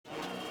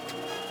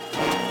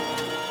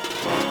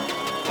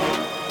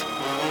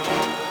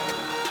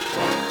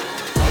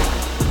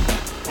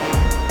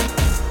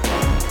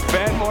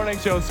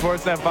Morning Show,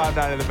 Sportsnet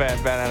 590 The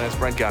Fan, Ben Ennis,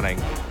 Brent Gunning.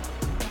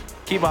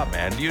 Keep up,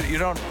 man. You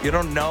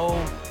don't know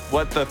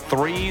what the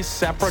three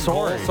separate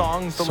goal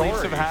songs the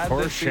Leafs have had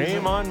this season?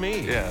 Shame on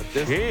me. Yeah.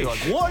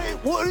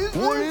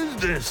 What is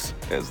this?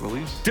 It's the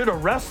Leafs. Did a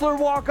wrestler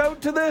walk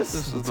out to this?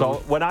 is So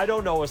when I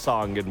don't know a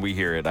song and we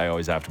hear it, I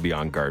always have to be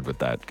on guard with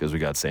that because we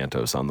got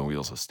Santos on the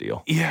wheels of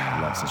steel. Yeah.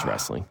 He loves his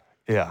wrestling.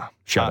 Yeah.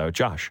 Shout out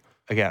Josh.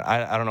 Again,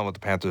 I don't know what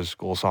the Panthers'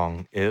 goal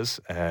song is,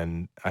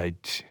 and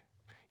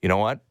you know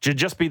what? Should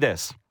just be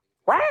this.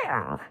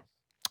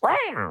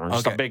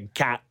 Just a big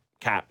cat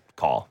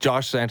call.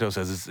 Josh Santos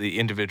says it's the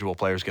individual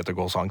players get their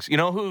goal songs. You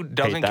know who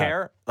doesn't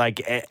care?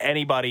 Like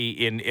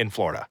anybody in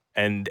Florida.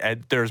 And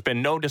there's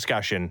been no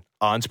discussion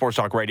on Sports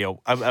Talk Radio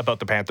about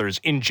the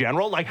Panthers in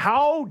general. Like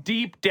how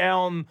deep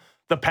down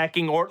the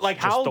pecking order, like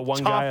just how the one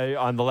tough, guy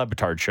on the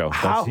Lebitard show.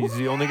 He's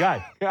the only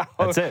guy.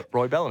 That's it.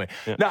 Roy Bellamy.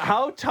 Yeah. Now,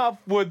 how tough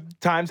would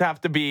times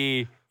have to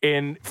be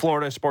in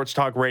Florida Sports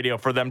Talk Radio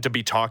for them to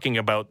be talking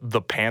about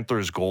the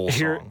Panthers' goal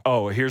song?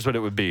 Here's what it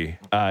would be.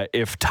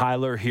 If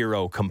Tyler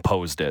Hero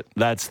composed it,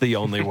 that's the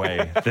only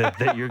way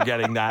that you're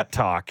getting that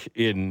talk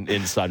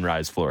in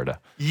Sunrise, Florida.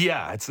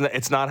 Yeah,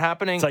 it's not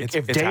happening. It's like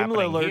if Dame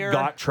Lillard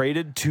got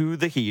traded to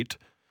the Heat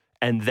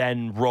and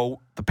then wrote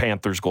the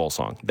Panthers' goal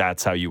song,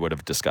 that's how you would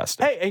have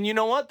discussed it. Hey, and you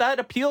know what? That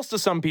appeals to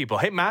some people.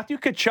 Hey, Matthew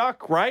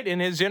Tkachuk, right, in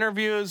his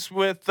interviews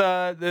with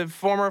the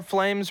former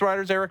Flames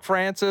writers Eric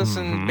Francis,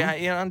 and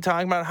I'm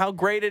talking about how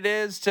great it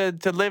is to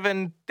live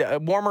in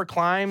warmer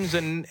climes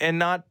and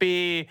not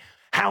be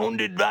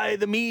hounded by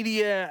the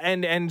media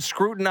and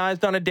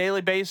scrutinized on a daily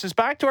basis.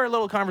 Back to our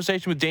little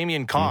conversation with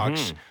Damian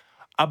Cox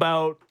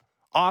about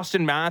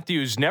Austin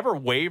Matthews never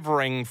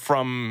wavering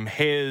from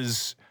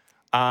his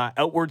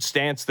outward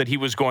stance that he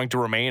was going to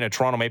remain a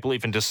Toronto Maple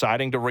Leaf and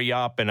deciding to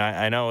re-up. And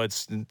I know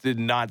it's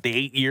not the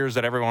 8 years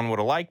that everyone would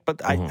have liked, but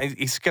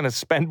he's going to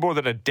spend more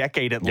than a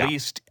decade at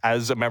least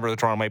as a member of the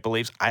Toronto Maple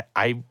Leafs.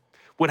 I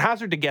would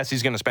hazard to guess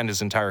he's going to spend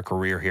his entire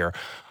career here.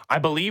 I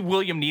believe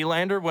William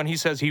Nylander when he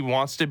says he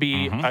wants to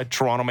be a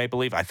Toronto Maple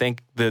Leaf. I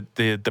think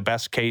the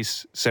best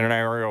case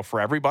scenario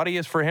for everybody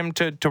is for him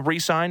to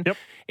re-sign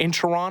in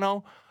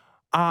Toronto.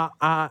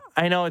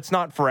 I know it's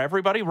not for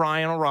everybody.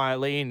 Ryan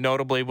O'Reilly,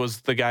 notably,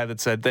 was the guy that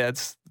said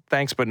that's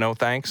thanks, but no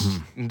thanks,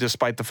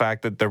 despite the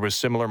fact that there was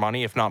similar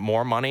money, if not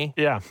more money,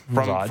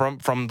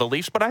 from the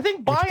Leafs. But I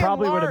think by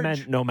probably and large, would have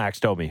meant no Max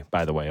Domi,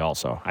 by the way,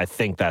 also. I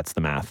think that's the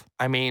math.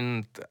 I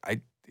mean,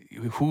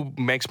 who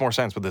makes more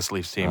sense with this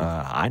Leafs team?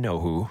 I know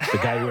who. The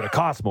guy who would have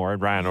cost more,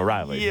 and Ryan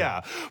O'Reilly.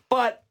 Yeah.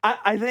 But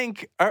I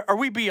think, are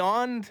we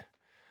beyond...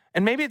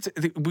 And maybe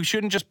we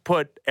shouldn't just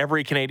put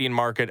every Canadian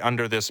market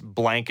under this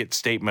blanket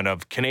statement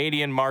of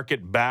Canadian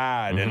market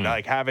bad and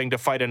like having to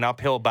fight an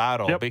uphill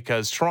battle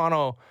because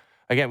Toronto,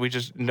 again,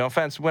 no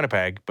offense,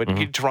 Winnipeg, but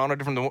Toronto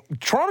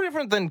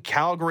different than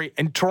Calgary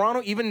and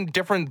Toronto even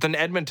different than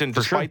Edmonton,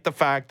 despite the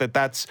fact that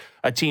that's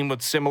a team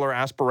with similar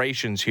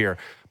aspirations here.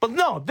 But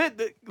no,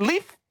 the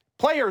Leaf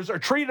players are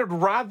treated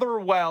rather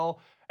well.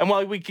 And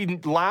while we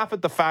can laugh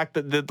at the fact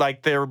that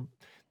like they're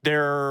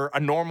a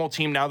normal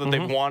team now that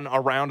they've won a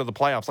round of the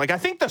playoffs. Like, I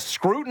think the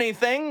scrutiny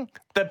thing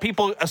that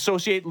people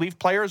associate Leaf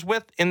players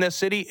with in this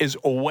city is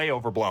way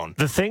overblown.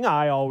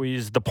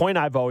 The point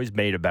I've always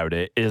made about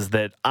it is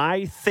that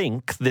I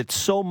think that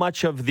so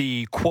much of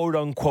the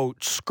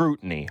quote-unquote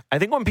scrutiny, I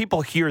think when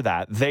people hear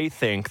that, they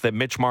think that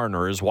Mitch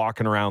Marner is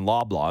walking around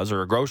Loblaws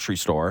or a grocery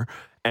store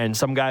and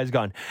some guy's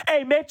gone,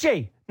 "Hey,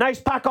 Mitchie, nice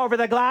puck over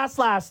the glass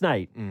last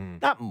night."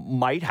 That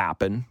might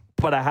happen,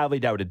 but I highly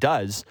doubt it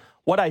does.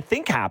 What I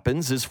think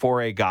happens is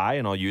for a guy,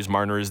 and I'll use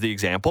Marner as the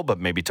example,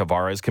 but maybe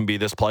Tavares can be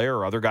this player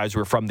or other guys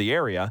who are from the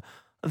area,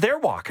 they're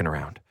walking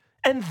around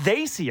and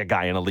they see a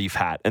guy in a Leaf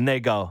hat and they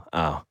go,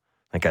 "Oh,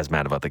 that guy's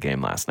mad about the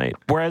game last night."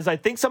 Whereas I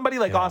think somebody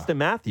like Austin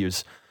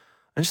Matthews,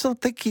 I just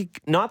don't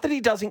think not that he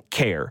doesn't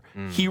care.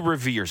 He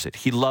reveres it.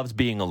 He loves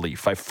being a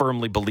Leaf. I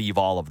firmly believe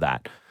all of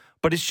that.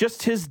 But it's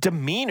just his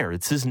demeanor.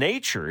 It's his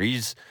nature.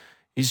 He's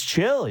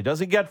chill. He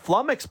doesn't get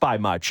flummoxed by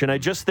much. And I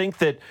just think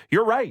that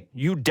you're right.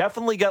 You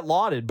definitely get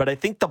lauded. But I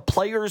think the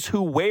players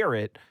who wear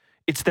it,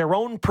 it's their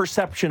own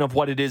perception of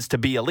what it is to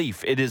be a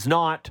Leaf. It is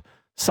not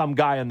some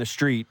guy on the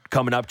street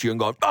coming up to you and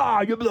going,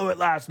 you blew it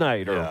last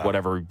night, or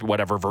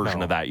whatever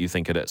version of that you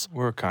think it is.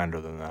 We're kinder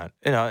than that.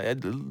 You know,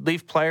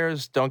 Leaf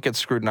players don't get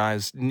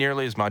scrutinized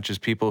nearly as much as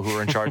people who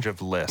are in charge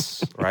of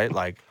lists, right?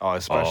 Like,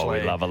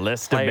 especially we love a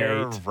list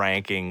player debate.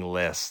 Ranking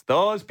lists.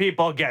 Those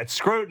people get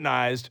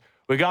scrutinized.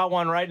 We got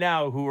one right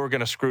now who we're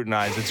going to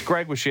scrutinize. It's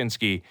Greg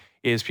Wyshynski,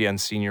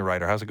 ESPN's senior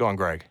writer. How's it going,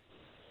 Greg?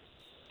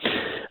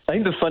 I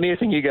think the funniest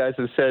thing you guys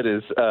have said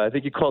is I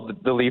think you called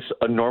the Leafs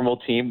a normal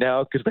team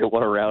now because they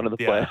won a round in the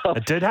playoffs.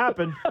 It did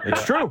happen.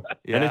 It's true.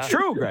 And it's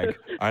true, Greg.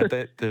 Aren't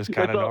they just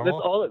kind of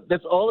normal?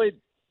 That's all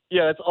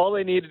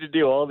they needed to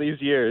do all these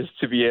years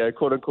to be a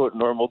quote-unquote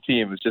normal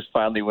team is just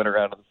finally win a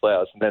round in the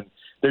playoffs. And then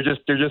they're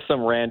just some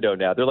rando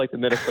now. They're like the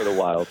Minnesota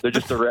Wild. They're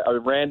just a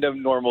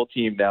random normal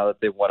team now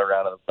that they've won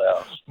around in the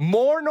playoffs.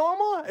 More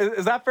normal?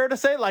 Is that fair to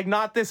say? Like,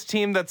 not this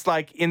team that's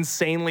like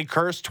insanely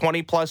cursed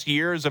 20 plus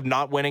years of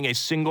not winning a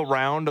single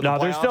round of the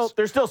playoffs? No,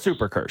 they're still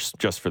super cursed,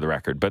 just for the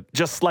record, but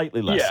just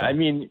slightly less. Yeah, so. I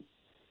mean,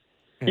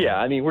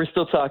 we're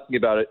still talking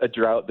about a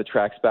drought that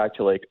tracks back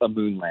to like a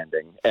moon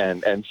landing,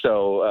 and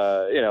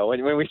so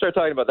when we start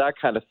talking about that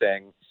kind of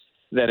thing,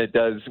 then it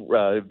does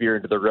veer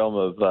into the realm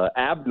of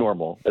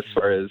abnormal as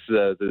far as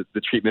the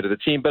treatment of the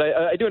team. But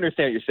I do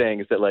understand what you're saying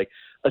is that like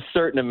a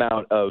certain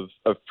amount of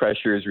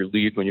pressure is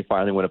relieved when you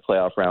finally win a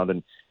playoff round.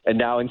 And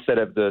now instead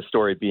of the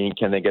story being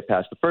can they get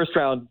past the first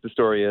round, the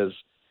story is,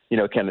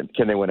 can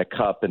they win a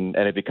cup? And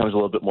it becomes a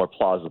little bit more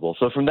plausible.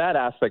 So from that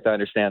aspect, I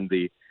understand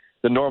the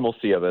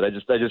normalcy of it. I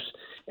just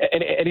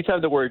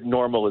anytime the word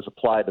normal is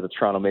applied to the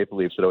Toronto Maple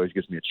Leafs, it always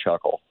gives me a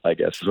chuckle, I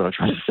guess is what I'm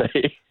trying to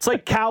say. It's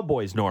like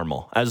Cowboys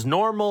normal as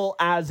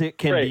it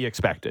can be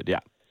expected. Yeah.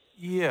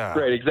 Yeah.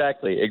 Right.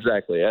 Exactly.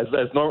 As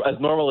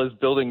normal as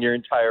building your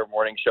entire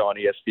morning show on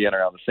ESPN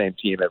around the same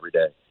team every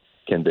day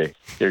can be.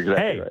 You're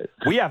exactly right.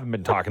 We haven't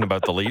been talking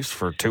about the Leafs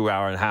for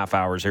 2.5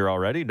 hours here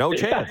already. No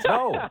chance.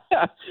 No.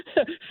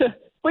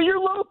 But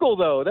you're local,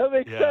 though. That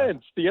makes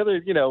sense. The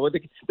other,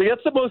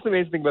 that's the most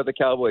amazing thing about the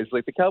Cowboys.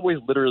 Like, the Cowboys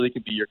literally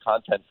could be your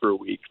content for a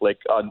week, like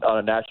on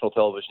a national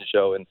television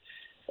show,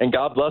 and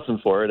God bless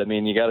them for it. I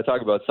mean, you got to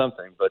talk about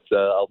something. But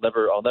I'll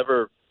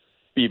never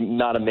be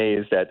not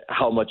amazed at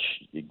how much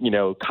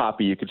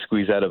copy you could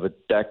squeeze out of a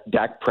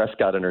Dak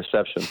Prescott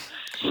interception.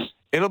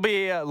 It'll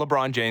be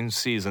LeBron James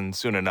season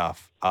soon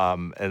enough,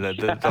 and they'll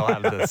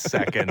have the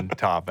second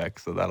topic,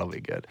 so that'll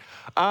be good.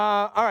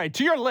 All right,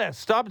 to your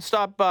list.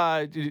 Stop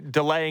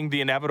delaying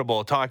the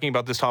inevitable, talking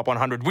about this top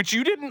 100, which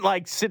you didn't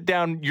sit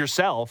down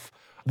yourself.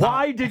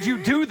 Why did you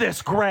do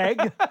this,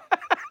 Greg?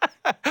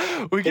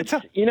 We can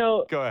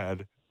go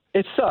ahead.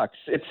 It sucks.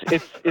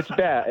 It's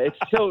bad.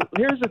 So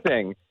here's the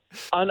thing.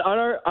 On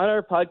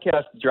our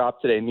podcast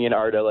drop today, me and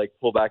Arda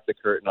pull back the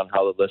curtain on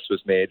how the list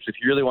was made. So if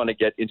you really want to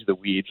get into the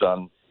weeds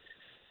on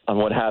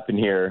what happened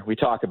here, we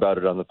talk about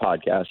it on the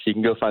podcast. You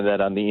can go find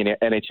that on the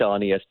NHL on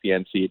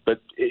ESPN feed.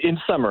 But in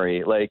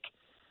summary,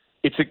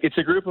 it's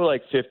a group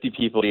of 50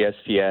 people at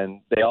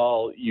ESPN. They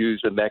all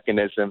use a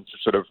mechanism to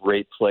sort of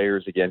rate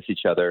players against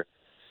each other,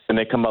 and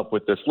they come up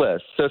with this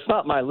list. So it's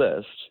not my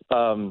list.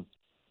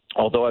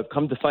 Although I've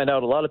come to find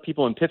out a lot of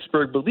people in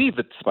Pittsburgh believe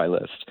it's my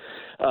list.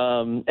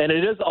 And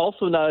it is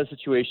also not a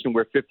situation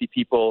where 50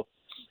 people,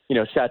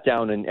 sat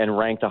down and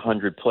ranked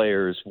 100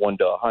 players 1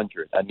 to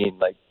 100. I mean,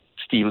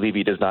 Steve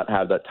Levy does not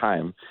have that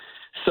time.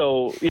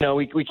 So,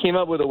 we came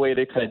up with a way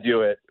to kind of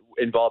do it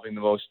involving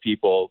the most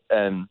people,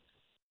 and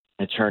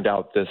it turned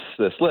out this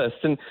list.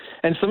 And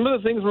some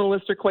of the things on the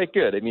list are quite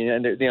good. I mean,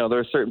 and there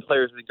are certain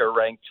players I think are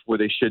ranked where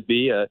they should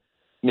be,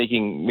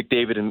 making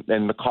McDavid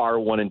and Makar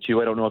 1 and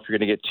 2. I don't know if you're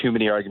going to get too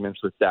many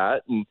arguments with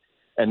that.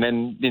 And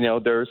then,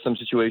 there are some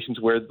situations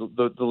where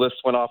the list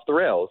went off the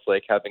rails,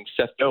 like having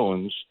Seth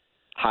Jones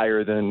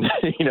higher than,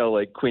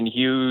 Quinn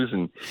Hughes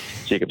and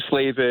Jacob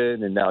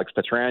Slavin and Alex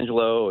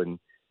Pietrangelo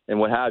and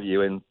what have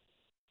you. And,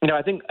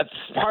 I think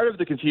part of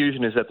the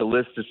confusion is that the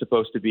list is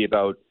supposed to be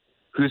about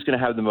who's going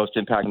to have the most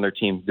impact on their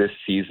team this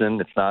season.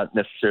 It's not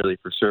necessarily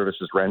for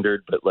services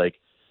rendered, but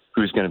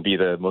who's going to be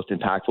the most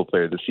impactful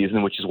player this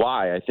season, which is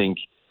why I think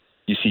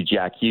you see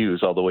Jack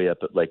Hughes all the way up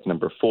at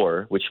number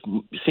 4, which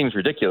seems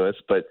ridiculous,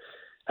 but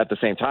at the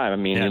same time, I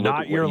mean,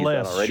 not your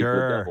list.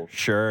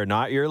 Sure,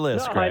 not your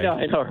list. No, Greg.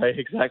 I know, right?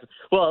 Exactly.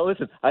 Well,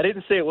 listen, I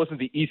didn't say it wasn't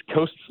the East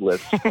Coast's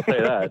list. I'll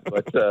say that,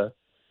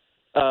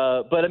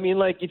 but I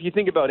mean, if you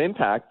think about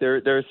impact,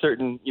 there are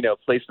certain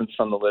placements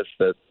on the list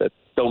that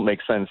don't make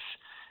sense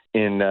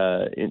in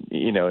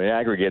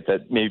aggregate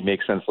that maybe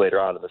make sense later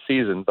on in the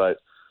season, but.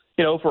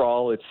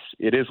 Overall,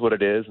 it is what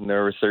it is, and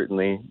there were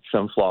certainly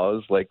some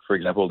flaws, like, for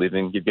example,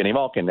 leaving Evgeny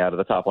Malkin out of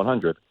the top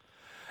 100.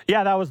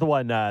 Yeah, that was the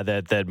one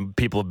that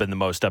people have been the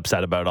most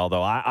upset about,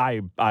 although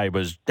I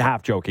was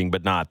half joking,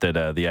 but not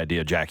that the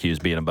idea of Jack Hughes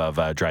being above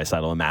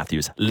Draisaitl and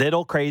Matthews.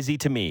 Little crazy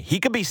to me. He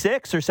could be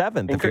 6th or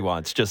 7th if he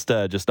wants, just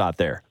not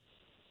there.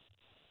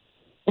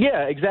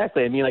 Yeah,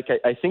 exactly. I mean,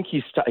 I think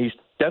he's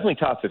definitely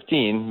top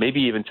 15, maybe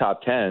even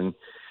top 10.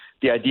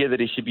 The idea that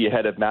he should be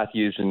ahead of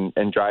Matthews and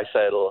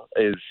Draisaitl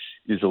is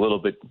a little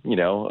bit,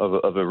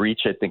 of a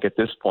reach, I think, at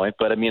this point.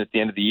 But I mean, at the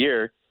end of the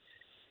year,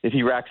 if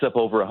he racks up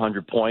over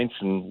 100 points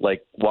and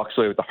walks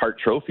away with the Hart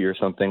Trophy or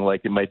something,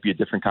 it might be a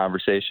different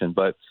conversation.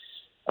 But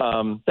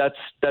that's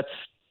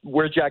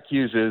where Jack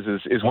Hughes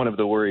is one of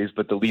the worries,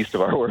 but the least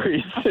of our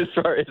worries as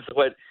far as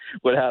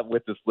what happened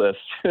with this list.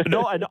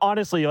 No, and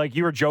honestly,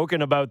 you were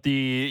joking about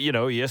the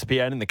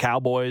ESPN and the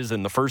Cowboys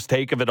and the first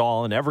take of it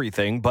all and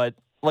everything, but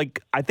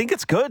like, I think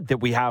it's good that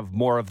we have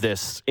more of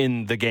this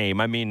in the game.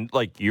 I mean,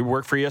 like, you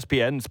work for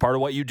ESPN. It's part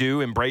of what you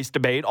do. Embrace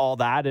debate, all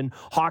that. And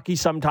hockey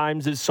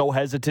sometimes is so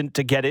hesitant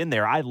to get in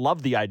there. I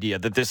love the idea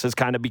that this is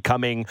kind of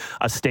becoming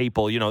a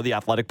staple. You know, The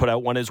Athletic put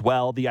out one as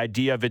well. The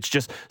idea of it's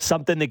just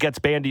something that gets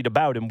bandied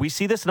about. And we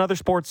see this in other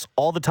sports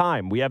all the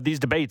time. We have these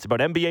debates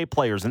about NBA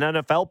players and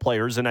NFL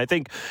players. And I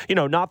think, you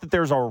know, not that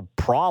there's a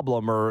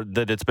problem or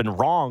that it's been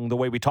wrong the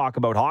way we talk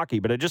about hockey,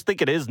 but I just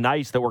think it is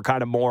nice that we're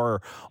kind of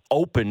more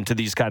open to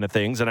these kind of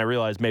things. And I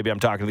realize maybe I'm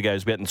talking to the guy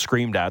who's getting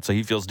screamed at, so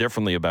he feels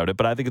differently about it.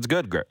 But I think it's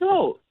good, Greg.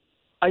 No,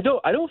 I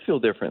don't feel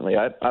differently.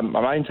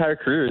 My entire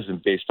career has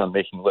been based on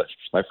making lists.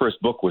 My first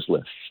book was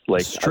lists.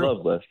 Like, I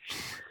love lists.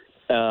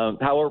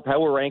 Power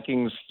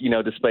rankings, you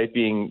know, despite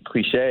being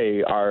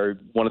cliche, are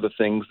one of the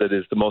things that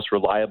is the most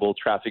reliable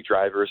traffic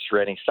drivers for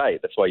any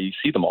site. That's why you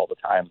see them all the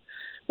time,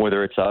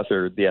 whether it's us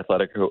or The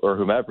Athletic or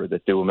whomever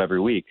that do them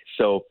every week.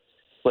 So,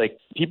 like,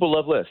 people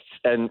love lists,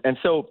 and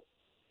so,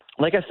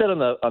 like I said on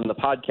the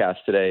podcast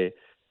today,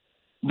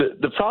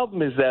 the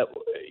problem is that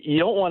you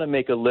don't want to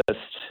make a list.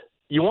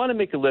 You want to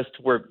make a list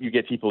where you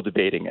get people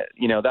debating it.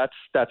 You know, that's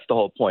the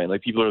whole point.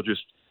 Like, people are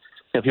just,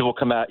 you know, people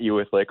come at you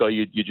with like, oh,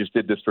 you just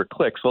did this for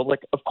clicks. Well,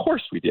 like, of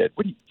course we did.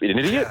 What are you, an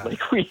idiot? Like,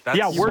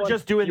 we're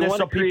just doing this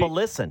so people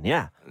listen.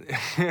 Yeah.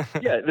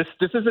 Yeah. This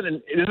isn't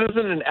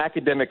an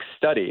academic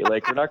study.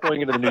 Like, we're not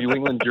going into the New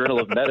England Journal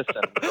of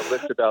Medicine with a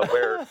list about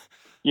where,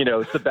 you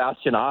know,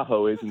 Sebastian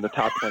Aho is in the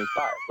top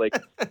 25. Like,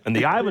 and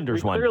the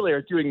Islanders we clearly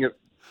are doing it.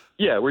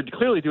 Yeah, we're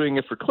clearly doing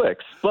it for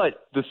clicks.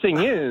 But the thing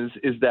is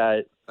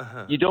that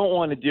you don't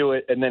want to do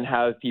it and then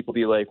have people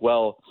be like,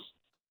 well,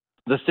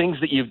 the things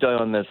that you've done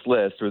on this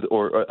list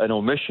or an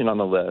omission on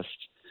the list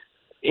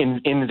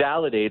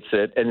invalidates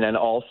it, and then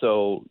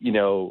also, you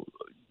know,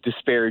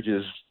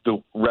 disparages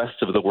the rest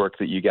of the work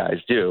that you guys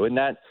do. And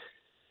that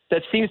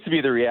seems to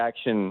be the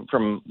reaction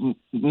from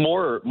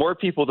more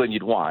people than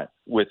you'd want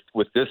with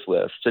this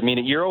list. I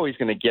mean, you're always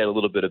going to get a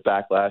little bit of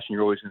backlash, and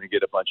you're always going to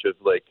get a bunch of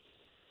like,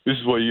 this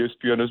is why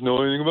ESPN doesn't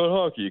know anything about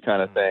hockey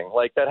kind of thing.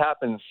 Like, that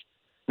happens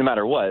no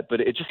matter what,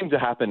 but it just seems to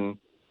happen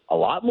a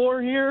lot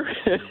more here.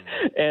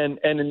 and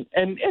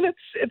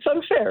it's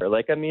unfair.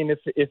 Like, I mean,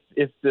 if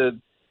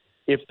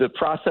the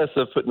process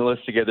of putting the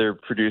list together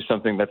produced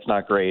something that's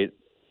not great,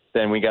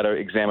 then we got to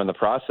examine the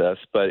process,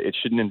 but it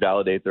shouldn't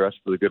invalidate the rest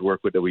of the good work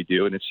that we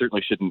do. And it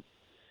certainly shouldn't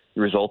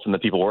result in the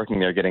people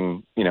working there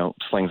getting, you know,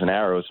 slings and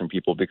arrows from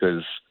people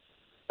because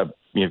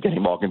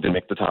Evgeny Malkin didn't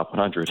make the top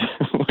 100,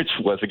 which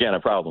was, again, a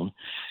problem.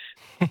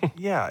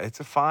 Yeah, it's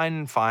a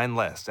fine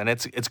list, and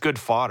it's good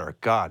fodder.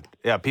 God,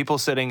 yeah, people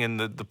sitting in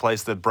the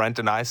place that Brent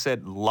and I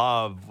sit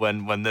love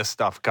when this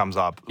stuff comes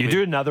up. You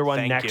do another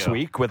one next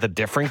week with a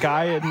different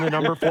guy in the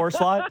number 4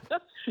 slot?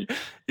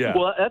 Yeah.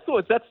 Well, that's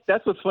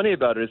what's funny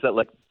about it is that,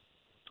 like,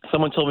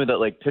 someone told me that,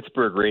 like, local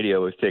Pittsburgh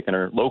radio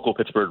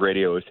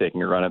was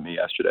taking a run at me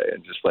yesterday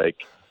and just, like,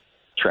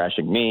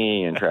 trashing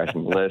me and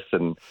trashing the list.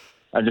 And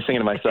I'm just thinking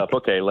to myself,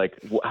 okay, like,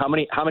 how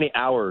many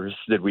hours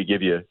did we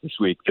give you this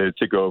week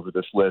to go over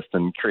this list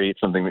and create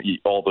something that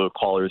all the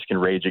callers can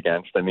rage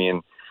against? I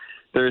mean,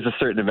 there is a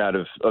certain amount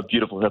of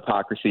beautiful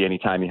hypocrisy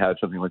anytime you have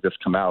something like this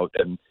come out.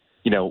 And,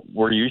 you know,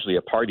 we're usually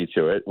a party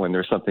to it when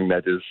there's something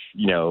that is,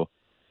 you know,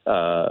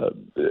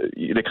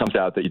 that comes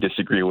out that you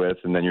disagree with,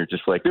 and then you're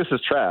just like, this is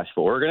trash,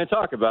 but we're going to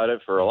talk about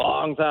it for a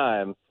long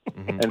time.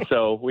 Mm-hmm. And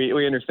so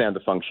we understand the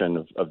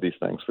function of these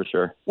things for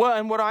sure. Well,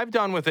 and what I've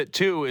done with it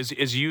too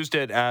is used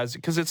it as,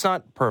 because it's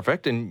not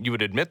perfect, and you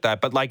would admit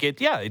that, but like it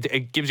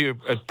gives you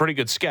a pretty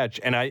good sketch,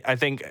 and I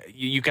think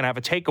you can have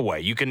a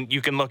takeaway. You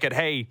can look at,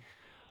 hey,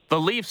 the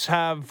Leafs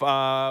have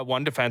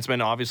one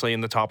defenseman, obviously,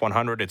 in the top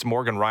 100. It's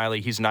Morgan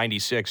Rielly. He's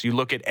 96. You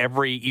look at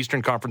every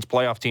Eastern Conference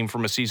playoff team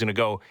from a season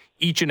ago,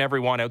 each and every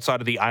one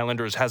outside of the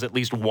Islanders has at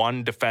least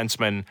one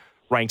defenseman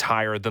ranked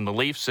higher than the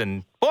Leafs.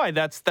 And, boy,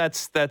 that's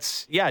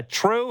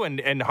true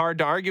and hard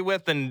to argue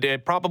with,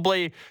 and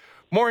probably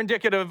more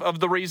indicative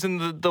of the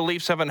reason the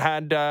Leafs haven't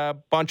had a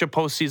bunch of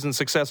postseason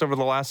success over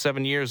the last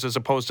 7 years, as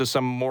opposed to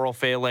some moral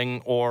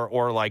failing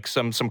or like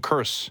some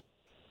curse.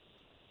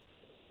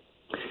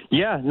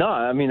 Yeah, no,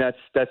 I mean,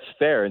 that's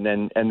fair. And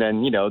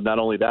then, you know, not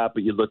only that,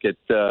 but you look at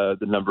the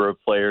number of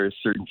players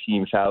certain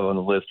teams have on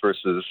the list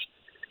versus,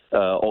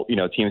 you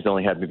know, teams that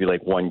only have maybe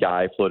like one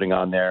guy floating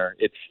on there.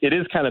 It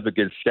is kind of a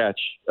good sketch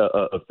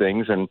of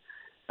things. And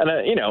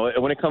you know,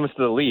 when it comes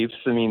to the Leafs,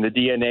 I mean, the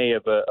DNA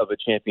of a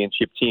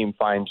championship team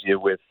finds you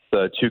with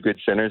 2 good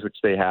centers, which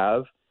they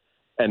have.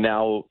 And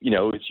now, you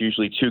know, it's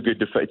usually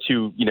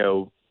two, you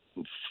know,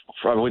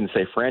 I wouldn't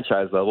say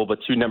franchise level, but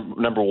 2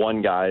 number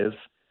 1 guys,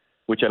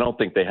 which I don't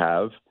think they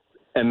have,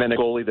 and then a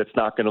goalie that's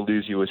not going to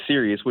lose you a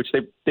series, which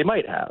they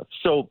might have.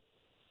 So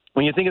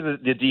when you think of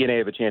the DNA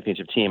of a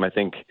championship team, I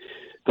think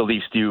the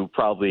Leafs do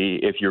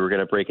probably, if you were going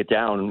to break it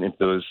down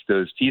into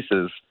those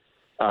pieces,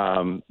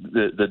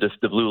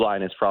 the blue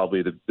line is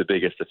probably the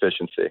biggest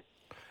deficiency.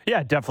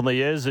 Yeah, it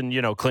definitely is. And,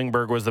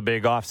 Klingberg was the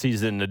big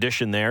offseason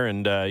addition there.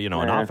 And, an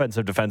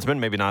offensive defenseman,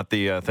 maybe not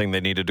the thing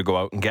they needed to go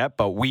out and get,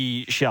 but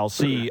we shall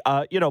see.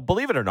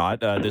 Believe it or not,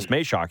 this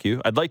may shock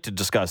you. I'd like to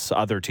discuss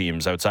other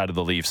teams outside of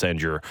the Leafs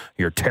and your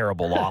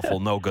terrible, awful,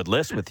 no good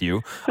list with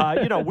you.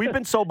 We've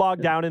been so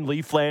bogged down in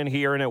Leafland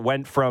here, and it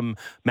went from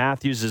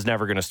Matthews is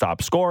never going to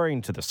stop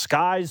scoring to the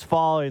sky's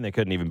falling. They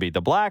couldn't even beat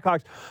the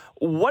Blackhawks.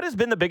 What has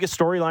been the biggest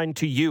storyline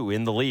to you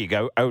in the league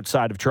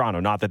outside of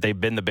Toronto? Not that they've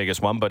been the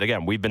biggest one, but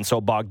again, we've been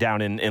so bogged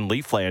down in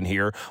Leafland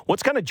here.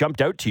 What's kind of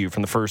jumped out to you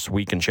from the first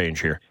week and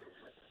change here?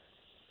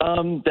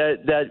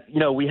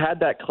 We had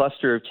that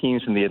cluster of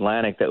teams in the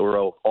Atlantic that we're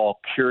all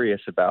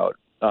curious about,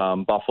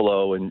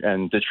 Buffalo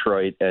and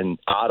Detroit and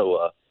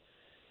Ottawa,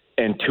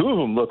 and two of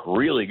them look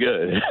really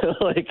good.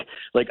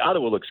 like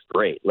Ottawa looks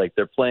great. Like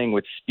they're playing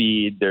with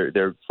speed.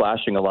 They're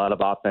flashing a lot of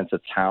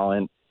offensive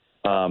talent.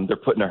 They're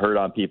putting a hurt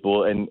on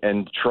people, and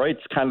Detroit's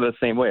kind of the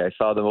same way. I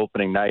saw them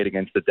opening night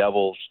against the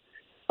Devils.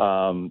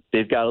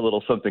 They've got a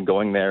little something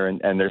going there,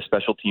 and their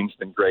special team's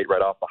been great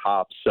right off the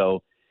hop.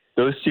 So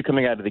those two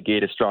coming out of the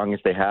gate as strong as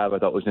they have, I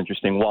thought was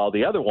interesting. While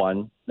the other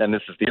one, and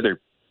this is the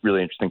other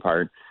really interesting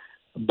part,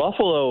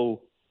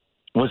 Buffalo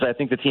was, I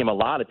think, the team a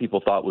lot of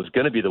people thought was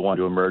going to be the one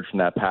to emerge from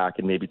that pack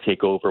and maybe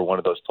take over one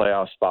of those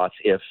playoff spots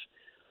if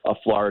a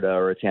Florida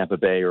or a Tampa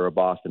Bay or a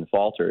Boston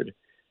faltered.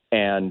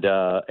 And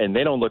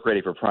they don't look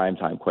ready for prime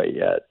time quite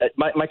yet.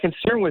 My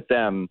concern with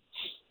them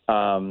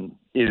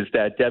is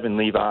that Devin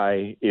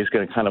Levi is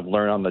going to kind of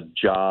learn on the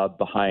job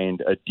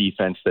behind a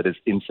defense that is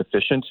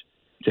insufficient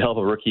to help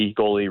a rookie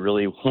goalie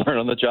really learn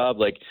on the job.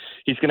 Like,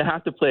 he's going to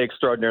have to play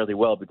extraordinarily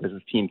well because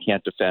his team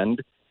can't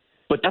defend.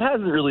 But that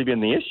hasn't really been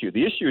the issue.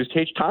 The issue is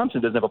Tage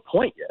Thompson doesn't have a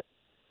point yet.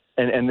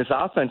 And this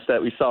offense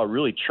that we saw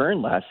really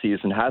churn last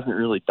season hasn't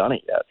really done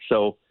it yet.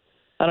 So,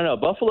 I don't know.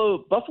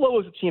 Buffalo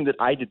was a team that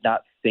I did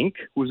not think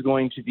was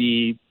going to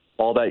be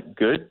all that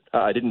good.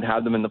 I didn't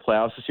have them in the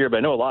playoffs this year, but I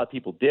know a lot of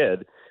people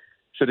did.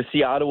 So to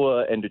see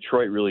Ottawa and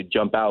Detroit really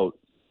jump out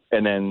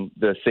and then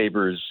the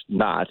Sabres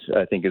not,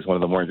 I think is one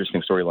of the more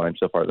interesting storylines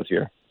so far this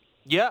year.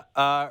 Yeah,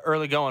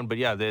 early going, but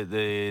yeah,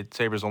 the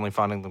Sabres only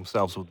finding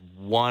themselves with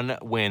one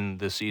win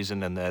this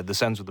season, and the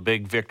Sens with a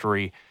big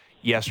victory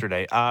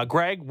yesterday.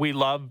 Greg, we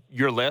love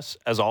your list,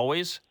 as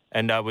always,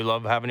 and we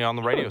love having you on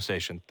the radio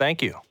station.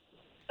 Thank you.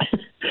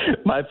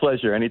 My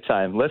pleasure.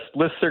 Anytime. Lists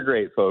are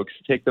great, folks.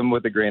 Take them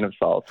with a grain of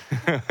salt.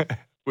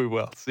 We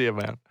will. See you,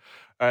 man.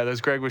 All right,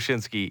 that's Greg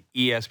Wyshynski,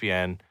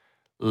 ESPN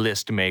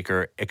list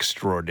maker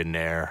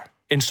extraordinaire.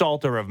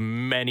 Insulter of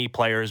many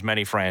players,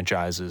 many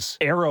franchises.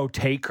 Arrow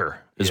taker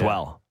as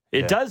well.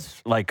 It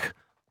does,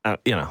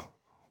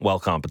 well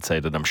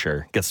compensated, I'm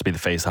sure. Gets to be the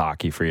face of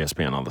hockey for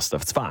ESPN, all this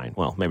stuff. It's fine.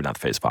 Well, maybe not the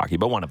face of hockey,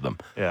 but one of them.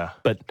 Yeah.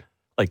 But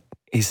like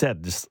he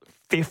said, just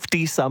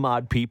 50 some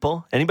odd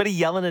people. Anybody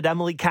yelling at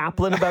Emily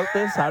Kaplan about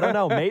this? I don't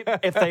know. Maybe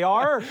if they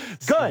are,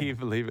 good.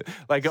 Steve Levy.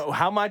 Like,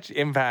 how much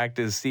impact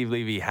is Steve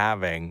Levy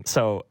having?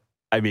 So,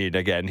 I mean,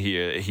 again,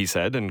 he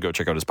said, and go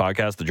check out his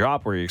podcast, The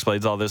Drop, where he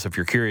explains all this. If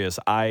you're curious,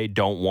 I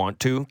don't want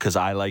to, because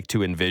I like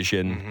to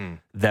envision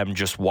them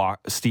just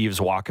Steve's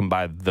walking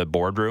by the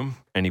boardroom,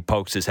 and he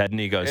pokes his head, and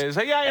he goes, "Hey,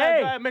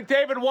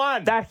 McDavid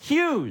won. That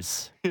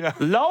Hughes,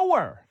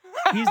 lower.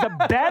 He's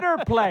a better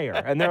player."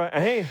 And they're like,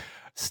 "Hey,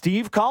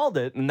 Steve called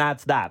it," and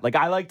that's that. Like,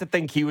 I like to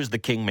think he was the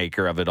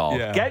kingmaker of it all.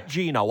 Yeah. Get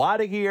Gino out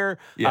of here.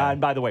 Yeah.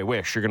 And by the way,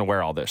 Wysh, you're going to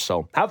wear all this,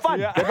 so have fun.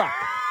 Yeah. Good luck.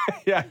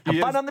 Yeah, have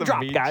fun on the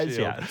drop, guys. Shield.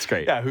 Yeah, it's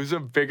great. Yeah, who's a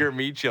bigger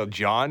meat shield,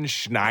 John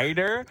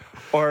Schneider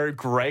or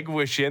Greg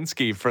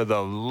Wyshynski for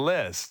the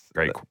list?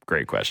 Great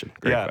question.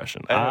 Great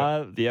question.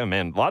 Yeah,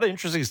 man, a lot of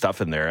interesting stuff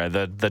in there.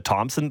 The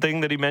Thompson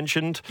thing that he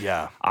mentioned.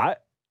 Yeah,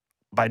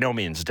 by no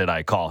means did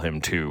I call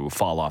him to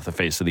fall off the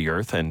face of the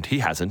earth, and he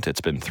hasn't.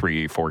 It's been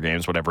 3-4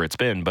 games, whatever it's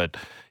been. But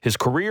his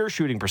career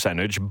shooting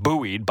percentage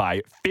buoyed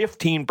by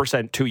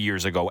 15% 2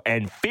 years ago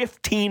and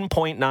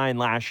 15.9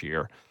 last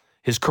year.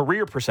 His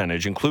career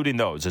percentage, including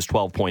those, is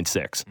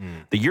 12.6.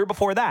 The year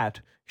before that,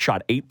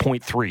 shot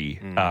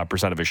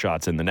 8.3% of his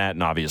shots in the net,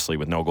 and obviously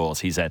with no goals,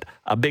 he's at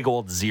a big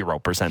old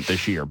 0%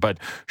 this year. But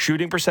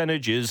shooting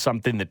percentage is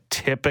something that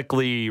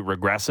typically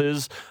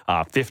regresses.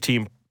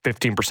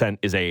 15%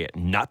 is a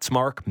nuts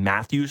mark.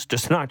 Matthews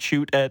does not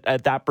shoot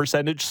at that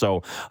percentage,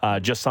 so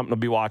just something to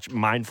be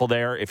mindful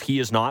there. If he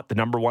is not the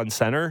number one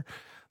center,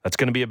 that's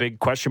going to be a big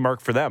question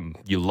mark for them.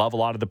 You love a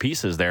lot of the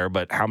pieces there,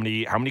 but how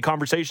many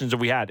conversations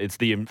have we had? It's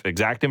the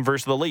exact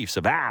inverse of the Leafs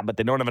of, but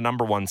they don't have a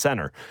number one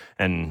center.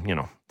 And,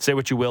 say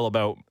what you will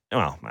about,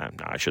 no,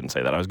 I shouldn't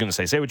say that. I was going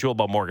to say what you will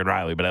about Morgan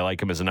Riley, but I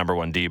like him as a number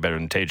one D better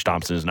than Tage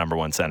Thompson as number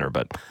one center,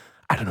 but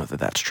I don't know that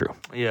that's true.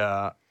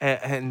 Yeah,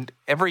 and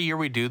every year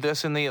we do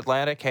this in the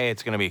Atlantic, hey,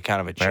 it's going to be kind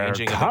of a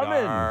changing of the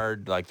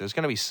guard. Like, there's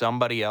going to be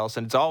somebody else,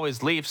 and it's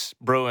always Leafs,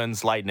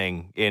 Bruins,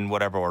 Lightning in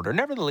whatever order.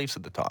 Never the Leafs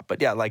at the top,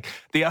 but yeah, like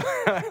the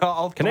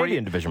all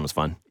Canadian division was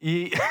fun.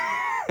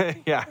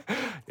 Yeah,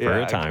 for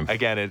a time.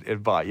 Again,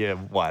 it bought you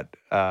what?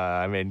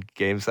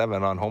 Game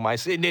 7 on home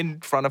ice in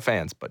front of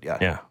fans, but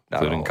yeah,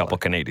 including a couple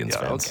Canadians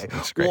fans. Okay.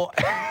 It's great. Well,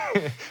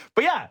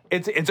 but yeah,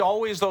 it's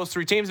always those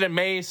 3 teams, and it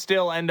may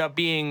still end up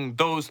being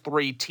those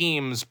 3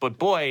 teams. But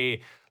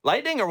boy,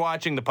 Lightning are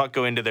watching the puck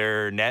go into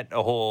their net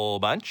a whole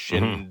bunch,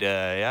 and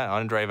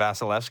Andrei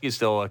Vasilevsky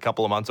still a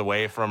couple of months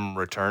away from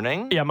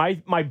returning. Yeah,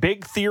 my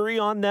big theory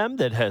on them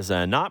that has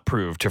not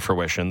proved to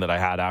fruition that I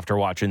had after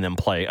watching them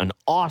play an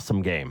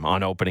awesome game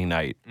on opening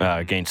night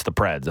against the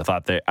Preds. I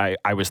thought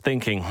I was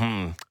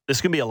thinking, this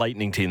is going to be a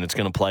Lightning team that's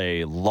going to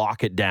play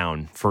lock it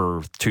down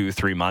for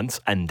 2-3 months,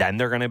 and then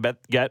they're going to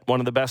get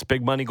one of the best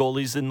big money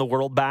goalies in the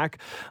world back.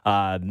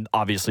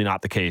 Obviously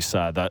not the case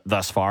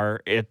thus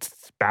far.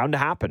 It's bound to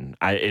happen.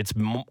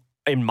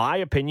 In my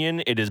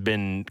opinion, it has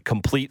been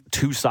complete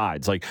 2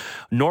 sides. Like,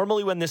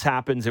 normally when this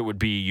happens, you'd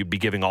be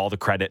giving all the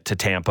credit to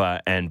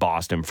Tampa and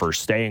Boston for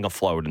staying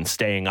afloat and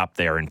staying up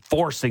there and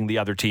forcing the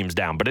other teams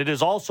down. But it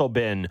has also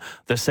been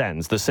the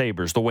Sens, the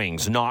Sabres, the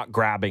Wings not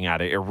grabbing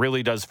at it. It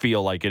really does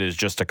feel like it is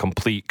just a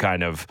complete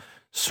kind of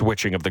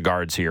switching of the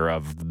guards here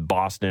of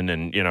Boston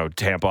and,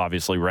 Tampa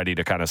obviously ready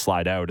to kind of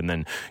slide out. And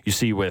then you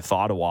see with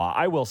Ottawa,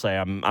 I will say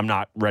I'm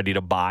not ready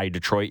to buy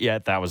Detroit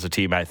yet. That was a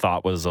team I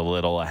thought was a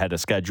little ahead of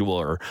schedule,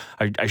 or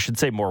I should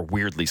say more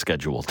weirdly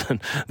scheduled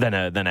than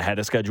ahead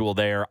of schedule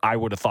there. I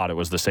would have thought it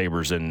was the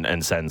Sabres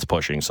and Sens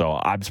pushing. So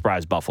I'm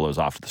surprised Buffalo's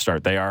off to the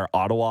start. They are.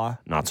 Ottawa,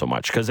 not so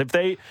much. Because if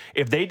they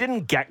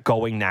didn't get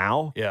going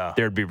now,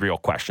 there'd be real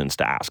questions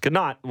to ask. And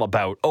not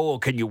about,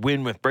 can you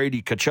win with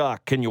Brady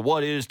Tkachuk?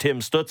 What is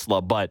Tim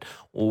Stützle? But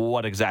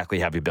what exactly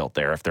have you built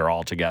there if they're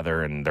all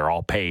together and they're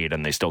all paid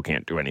and they still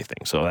can't do anything?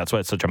 So that's why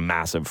it's such a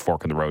massive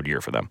fork in the road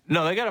year for them.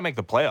 No, they got to make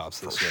the playoffs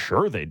this year.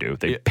 Sure they do.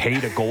 They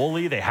paid a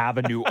goalie. They have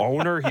a new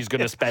owner. He's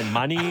going to spend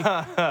money.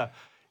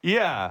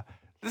 Yeah.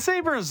 The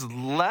Sabres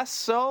less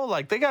so.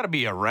 Like, they got to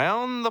be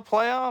around the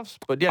playoffs.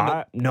 But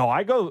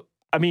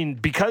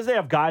because they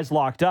have guys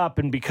locked up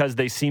and because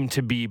they seem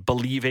to be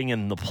believing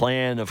in the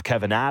plan of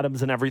Kevin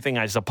Adams and everything,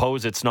 I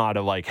suppose it's not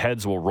a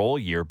heads will roll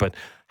year. But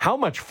how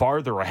much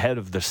farther ahead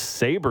of the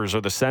Sabres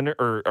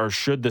or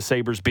should the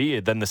Sabres be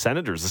than the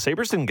Senators? The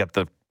Sabres didn't get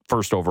the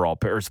first overall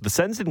pick, or the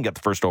Sens didn't get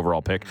the first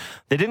overall pick.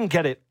 They didn't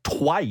get it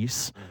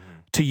twice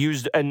to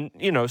use. And,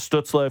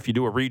 Stützle, if you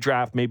do a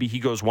redraft, maybe he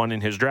goes 1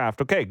 in his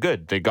draft. Okay,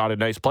 good. They got a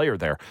nice player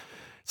there.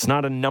 It's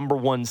not a number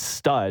 1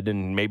 stud,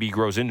 and maybe he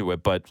grows into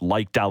it, but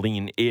like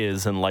Dahlin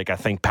is, and like I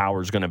think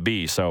Power's going to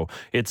be. So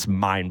it's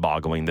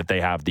mind-boggling that they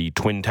have the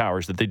twin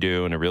towers that they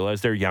do, and I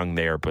realize they're young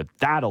there, but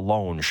that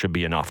alone should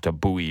be enough to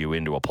buoy you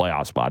into a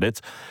playoff spot.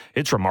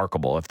 It's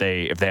remarkable if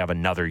they have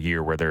another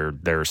year where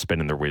they're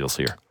spinning their wheels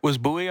here. Was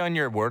buoy on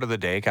your word of the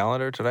day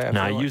calendar today?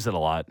 I use it a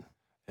lot.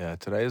 Yeah,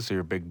 today is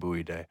your big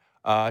buoy day.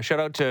 Shout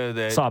out to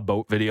the... I saw a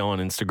boat video on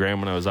Instagram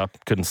when I was up.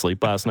 Couldn't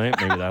sleep last night.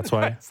 Maybe that's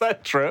why. Is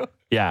that true?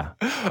 Yeah.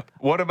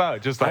 What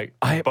about just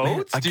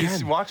boats? Do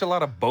you watch a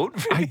lot of boat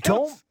videos? I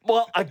don't.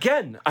 Well,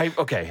 again,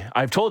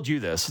 I've told you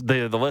this.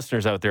 The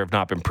listeners out there have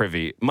not been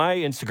privy. My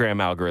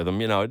Instagram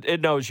algorithm, it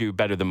knows you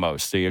better than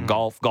most. So your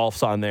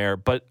golf's on there,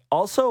 but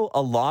also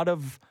a lot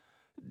of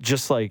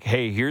just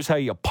hey, here's how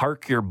you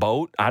park your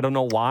boat. I don't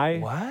know why.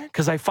 What?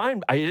 Because I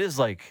find it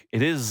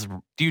is.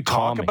 Do you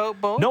talk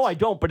about boats? No, I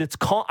don't. But it's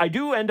I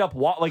do end up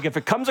if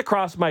it comes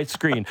across my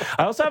screen.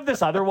 I also have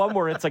this other one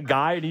where it's a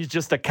guy and he's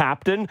just a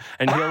captain,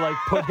 and he'll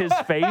put his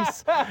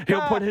face.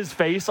 He'll put his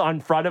face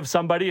on front of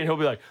somebody, and he'll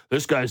be like,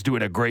 "This guy's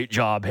doing a great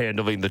job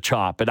handling the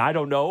chop." And I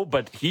don't know,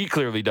 but he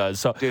clearly does.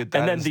 So, dude,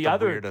 and then the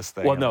other weirdest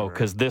thing. Well, no,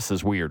 because this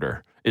is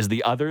weirder. Is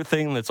the other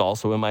thing that's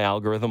also in my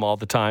algorithm all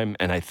the time,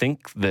 and I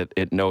think that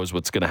it knows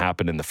what's going to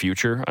happen in the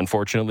future,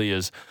 unfortunately,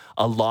 is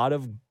a lot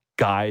of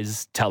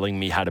guys telling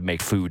me how to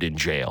make food in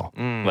jail.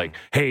 Like,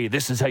 hey,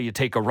 this is how you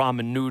take a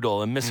ramen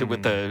noodle and mix it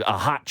with a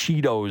hot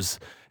Cheetos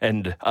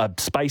and a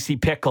spicy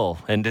pickle,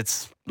 and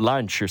it's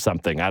lunch or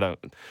something.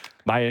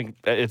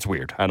 It's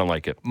weird. I don't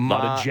like it. A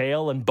lot of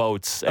jail and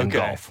boats and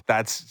golf.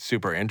 That's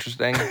super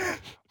interesting.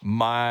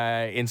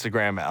 My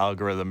Instagram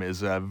algorithm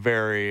is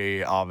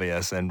very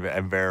obvious and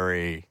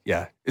very,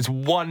 it's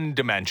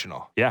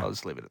one-dimensional. Yeah. I'll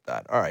just leave it at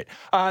that. All right.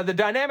 The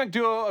dynamic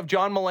duo of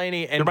John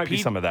Mulaney and There might be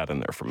some of that in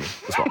there for me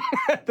as well.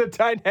 The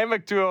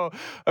dynamic duo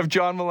of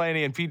John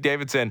Mulaney and Pete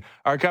Davidson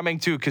are coming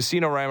to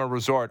Casino Rama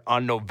Resort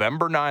on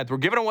November 9th. We're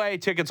giving away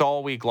tickets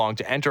all week long.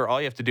 To enter,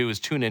 all you have to do is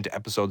tune into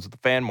episodes of the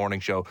Fan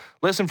Morning Show,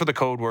 listen for the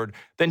code word,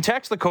 then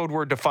text the code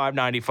word to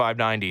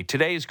 590-590.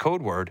 Today's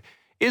code word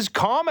is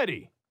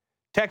comedy.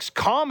 Text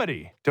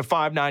comedy to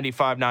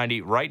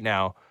 590-590 right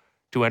now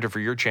to enter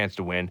for your chance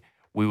to win.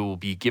 We will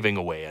be giving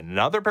away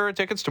another pair of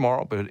tickets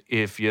tomorrow, but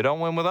if you don't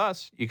win with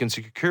us, you can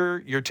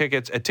secure your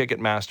tickets at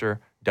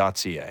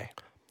Ticketmaster.ca.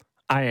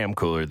 I am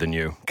cooler than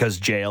you because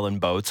jail and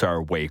boats are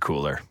way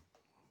cooler.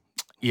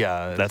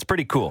 Yeah. That's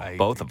pretty cool,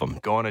 both of them.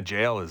 Going to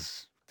jail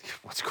is...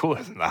 What's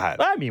cooler than that?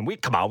 I mean, we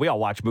all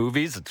watch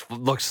movies. It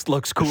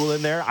looks cool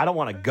in there. I don't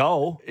want to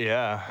go.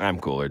 Yeah. I'm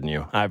cooler than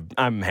you.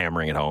 I'm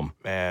hammering it home.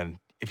 Man,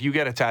 if you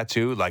get a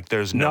tattoo, like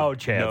there's No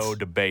chance. no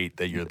debate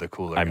that you're the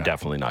cooler I'm guy.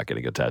 definitely not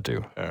getting a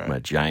tattoo. I'm a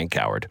giant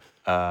coward.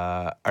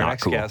 Our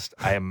next cool. guest,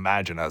 I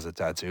imagine, has a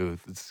tattoo.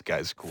 This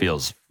guy's cool.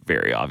 Feels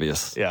very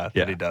obvious. Yeah,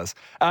 that he does.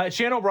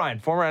 Shane O'Brien,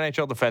 former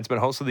NHL defenseman,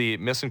 host of the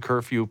Missing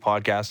Curfew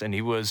podcast, and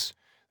he was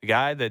the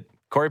guy that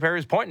Corey Perry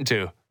was pointing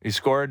to. He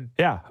scored.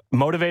 Yeah.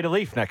 Motivate a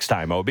Leaf next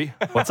time, Obi.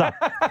 What's up?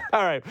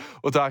 All right.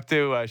 We'll talk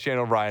to Shane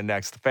O'Brien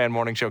next. The Fan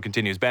Morning Show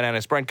continues. Ben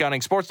Ennis, Brent Gunning,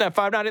 Sportsnet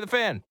 590 The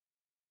Fan.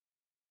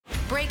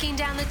 Breaking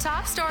down the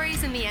top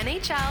stories in the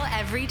NHL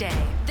every day.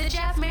 The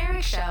Jeff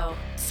Merrick Show.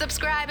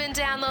 Subscribe and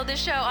download the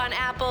show on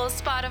Apple,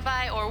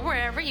 Spotify, or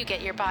wherever you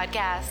get your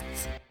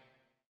podcasts.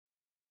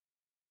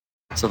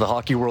 So the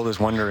hockey world is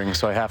wondering,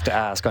 so I have to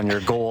ask, on your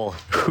goal,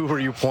 who were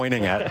you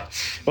pointing at?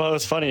 Well, it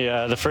was funny.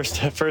 The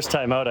first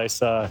time out, I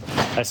saw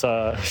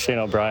Shane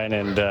O'Brien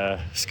and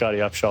Scotty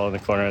Upshaw in the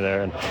corner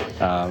there,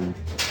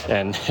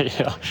 and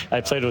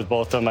I played with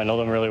both of them. I know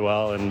them really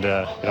well, and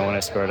when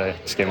I scored, I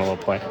just gave them a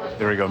little point.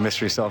 There we go,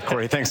 mystery solved.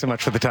 Corey, thanks so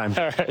much for the time.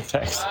 All right,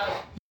 thanks.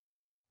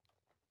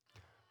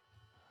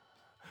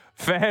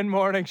 Fan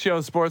Morning Show,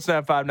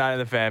 Sportsnet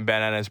 590 The Fan,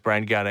 Ben Ennis,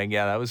 Brent Gunning.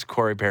 Yeah, that was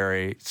Corey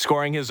Perry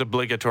scoring his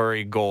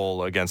obligatory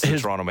goal against the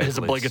Toronto Maple Leafs.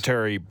 His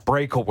obligatory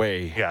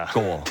breakaway Yeah.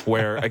 goal,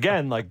 where,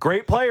 again, like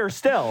great player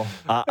still,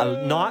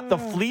 not the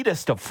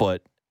fleetest of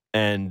foot.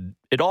 And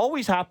it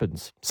always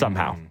happens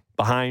somehow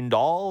behind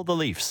all the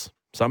Leafs.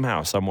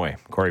 Somehow, some way.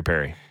 Corey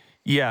Perry.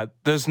 Yeah,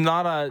 there's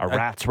not A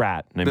rat's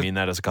rat. And I mean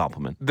that as a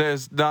compliment.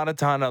 There's not a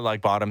ton of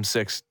like bottom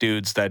six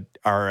dudes that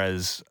are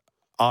as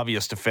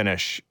obvious to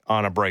finish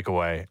on a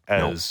breakaway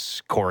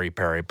as Corey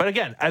Perry. But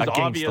again, as Against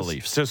the obvious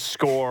Leafs. to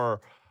score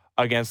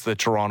against the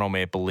Toronto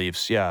Maple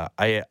Leafs. Yeah,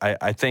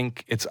 I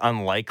think it's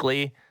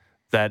unlikely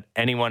that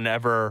anyone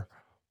ever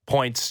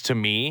points to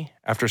me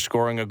after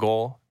scoring a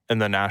goal in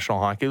the National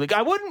Hockey League.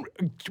 I wouldn't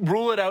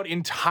rule it out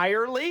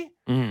entirely.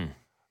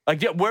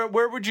 Like, yeah,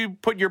 where would you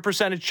put your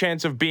percentage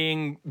chance of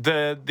being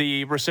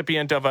the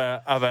recipient of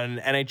an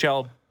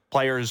NHL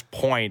player's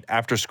point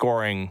after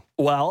scoring?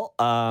 Well,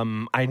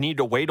 I need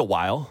to wait a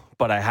while,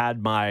 but I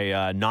had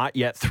my not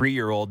yet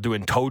 3-year-old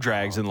doing toe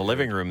drags in the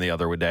living room the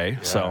other day.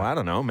 Yeah. So I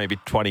don't know, maybe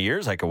 20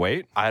 years I could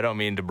wait. I don't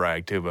mean to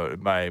brag too, but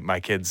my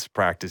kid's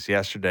practice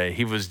yesterday,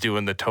 he was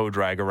doing the toe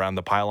drag around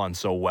the pylon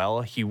so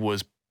well, he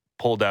was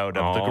pulled out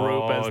of the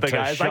group as the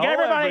guy's like,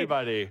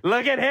 everybody,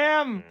 look at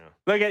him.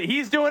 Yeah.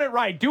 He's doing it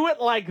right. Do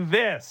it like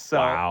this. So,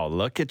 wow,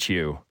 look at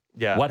you.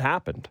 Yeah. What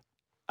happened?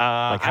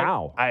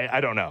 How? I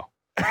don't know.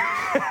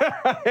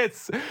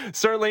 It's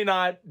certainly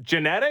not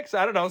genetics.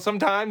 I don't know.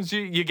 Sometimes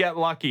you get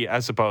lucky, I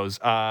suppose.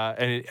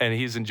 And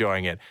he's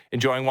enjoying it.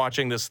 Enjoying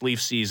watching this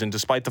Leaf season,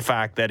 despite the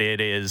fact that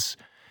it is...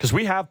 Because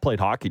we have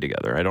played hockey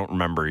together. I don't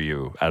remember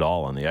you at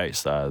all on the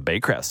ice.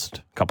 Baycrest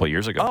a couple of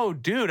years ago. Oh,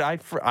 dude,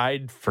 I'd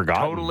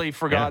totally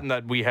forgotten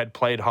that we had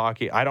played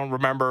hockey. I don't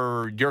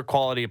remember your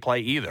quality of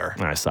play either.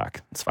 I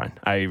suck. It's fine.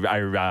 I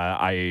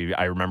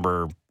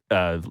remember...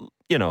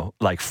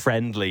 like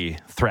friendly,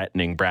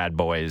 threatening Brad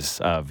Boys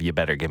of you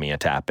better give me a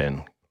tap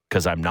in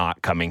because I'm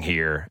not coming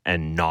here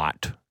and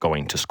not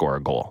going to score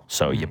a goal.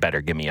 So you better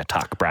give me a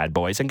tuck, Brad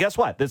Boys. And guess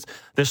what? This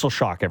will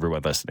shock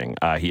everyone listening.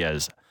 He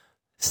has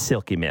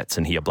silky mitts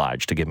and he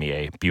obliged to give me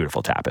a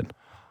beautiful tap in.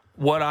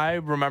 What I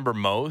remember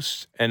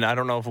most, and I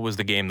don't know if it was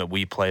the game that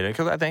we played it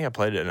because I think I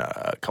played it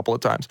a couple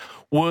of times,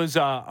 was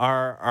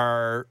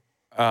our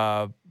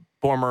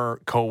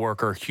former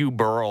coworker Hugh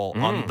Burrell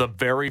on the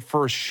very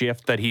first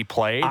shift that he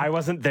played. I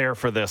wasn't there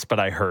for this, but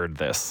I heard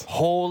this.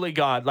 Holy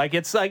God. Like,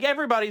 it's like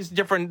everybody's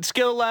different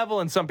skill level,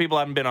 and some people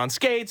haven't been on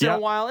skates in a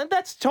while, and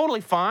that's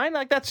totally fine.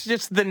 Like, that's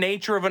just the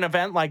nature of an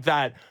event like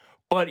that.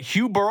 But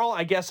Hugh Burrell,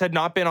 I guess, had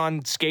not been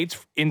on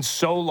skates in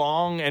so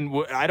long,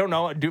 and I don't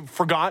know,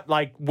 forgot,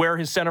 like, where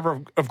his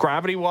center of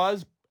gravity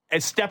was,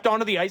 and stepped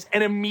onto the ice,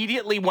 and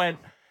immediately went...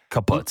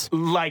 Kaputs.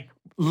 Like...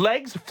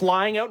 legs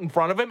flying out in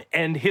front of him,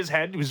 and his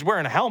head, he was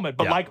wearing a helmet,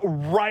 but like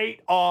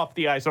right off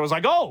the ice. I was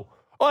like, well,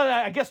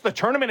 I guess the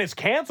tournament is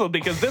canceled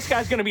because this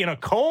guy's going to be in a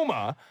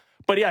coma.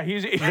 But yeah,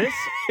 he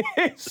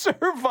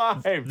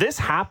survived. This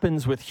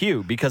happens with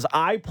Hugh because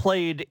I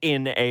played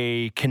in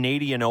a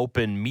Canadian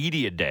Open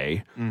media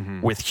day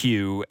with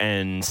Hugh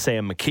and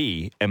Sam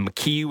McKee, and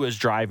McKee was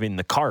driving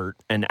the cart,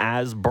 and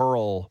as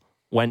Burrell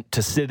went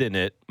to sit in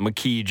it,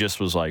 McKee just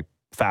was like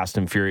fast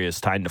and furious,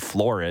 time to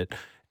floor it.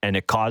 And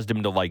it caused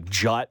him to like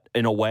jut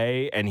in a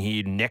way, and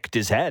he nicked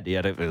his head.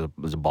 It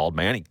was a bald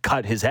man. He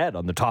cut his head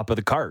on the top of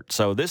the cart.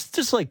 So this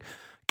just like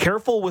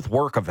careful with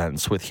work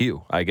events with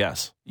Hugh, I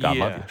guess. God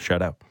love you.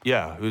 Shout out.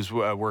 Yeah, who's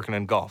working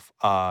in golf.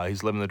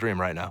 He's living the dream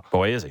right now.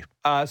 Boy, is he.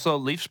 So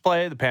Leafs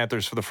play the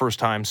Panthers for the first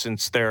time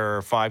since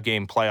their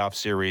 5-game playoff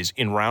series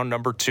in round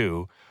number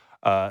 2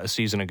 a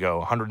season ago,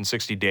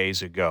 160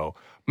 days ago.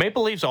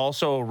 Maple Leafs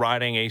also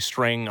riding a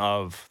string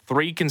of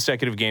 3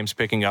 consecutive games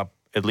picking up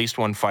at least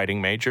one fighting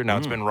major. Now,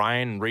 it's been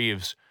Ryan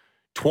Reeves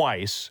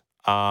twice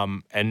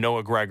and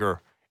Noah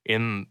Gregor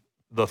in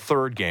the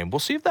third game. We'll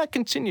see if that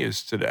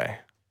continues today.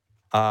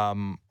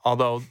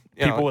 Although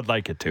people would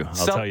like it to, I'll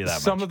tell you that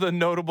much. Some of the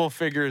notable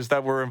figures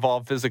that were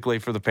involved physically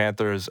for the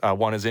Panthers,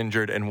 one is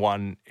injured and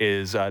one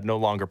is no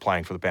longer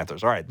playing for the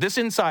Panthers. All right, this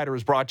Insider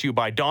is brought to you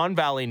by Don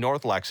Valley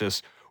North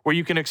Lexus, where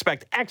you can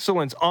expect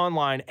excellence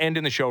online and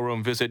in the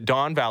showroom. Visit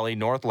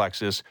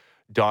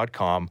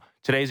DonValleyNorthLexus.com.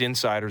 Today's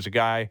Insider is a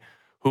guy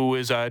who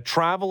is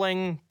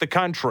traveling the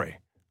country,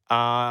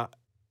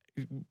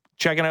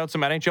 checking out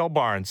some NHL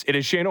barns. It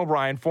is Shane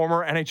O'Brien,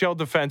 former NHL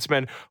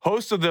defenseman,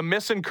 host of the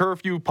Miss and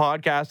Curfew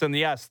podcast, and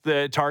yes,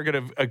 the target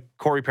of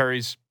Corey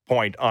Perry's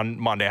point on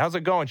Monday. How's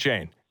it going,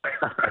 Shane?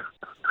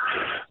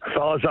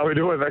 Fellas, how we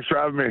doing? Thanks for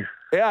having me.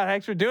 Yeah,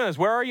 thanks for doing this.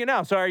 Where are you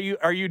now? So are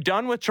you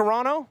done with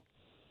Toronto?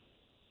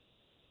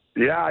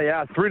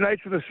 Yeah. 3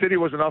 nights in the city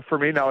was enough for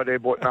me nowadays,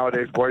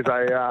 boys.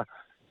 I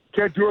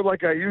can't do it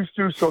like I used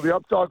to, so the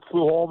updog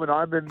flew home, and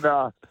I'm in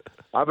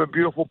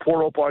beautiful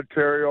Port Hope,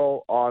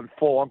 Ontario on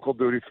full uncle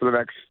duty for the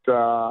next,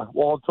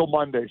 until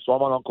Monday. So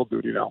I'm on uncle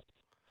duty now.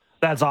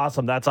 That's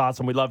awesome.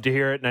 We love to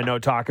hear it. And I know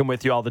talking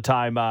with you all the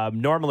time,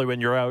 normally when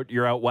you're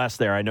out west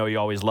there, I know you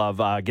always love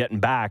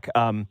getting back.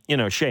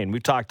 Shane,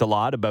 we've talked a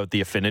lot about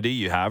the affinity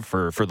you have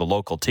for the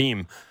local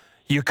team.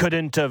 You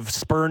couldn't have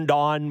spurned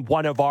on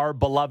one of our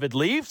beloved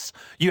Leafs.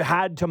 You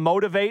had to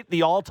motivate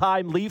the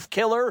all-time Leaf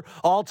killer,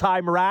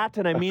 all-time rat,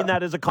 and I mean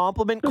that as a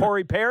compliment,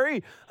 Corey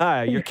Perry.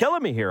 You're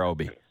killing me here,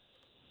 Obi.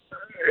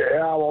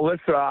 Yeah, well,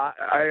 listen,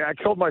 I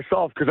killed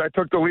myself because I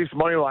took the Leafs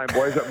money line,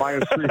 boys, at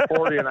minus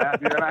 340, and I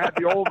had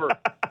the over.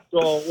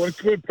 So when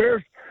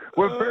Perry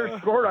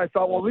scored, I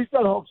thought, well, at least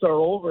that hopes are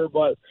over.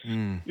 But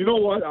you know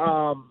what?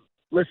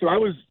 Listen,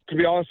 to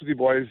be honest with you,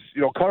 boys,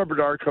 Connor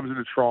Bedard comes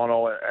into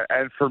Toronto,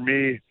 and for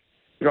me,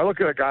 I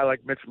look at a guy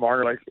like Mitch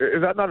Marner, like,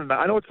 is that not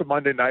I know it's a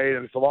Monday night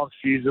and it's a long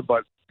season,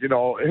 but,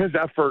 his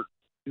effort,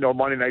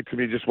 Monday night to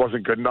me just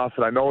wasn't good enough.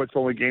 And I know it's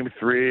only game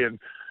 3 and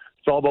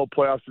it's all about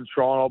playoffs in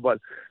Toronto, but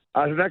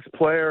as an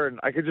ex-player, and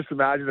I could just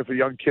imagine if a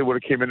young kid would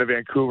have came into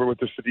Vancouver with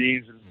the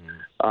Sedins, and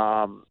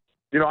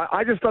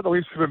I just thought the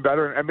Leafs would have been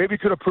better, and maybe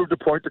could have proved a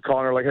point to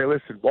Connor, like, hey,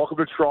 listen, welcome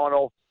to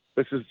Toronto.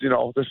 This is the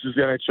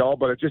NHL,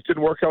 but it just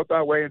didn't work out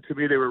that way, and to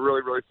me, they were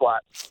really, really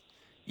flat.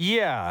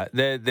 Yeah,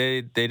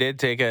 they did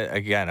take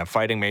a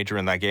fighting major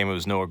in that game. It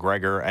was Noah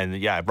Gregor,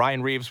 and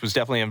Ryan Reeves was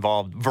definitely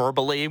involved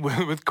verbally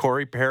with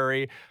Corey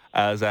Perry. They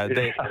have,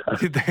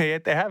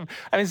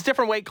 it's a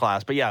different weight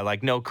class, but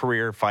no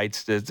career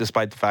fights,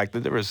 despite the fact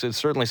that there was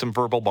certainly some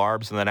verbal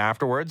barbs. And then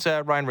afterwards,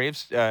 Ryan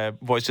Reeves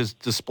voiced his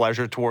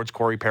displeasure towards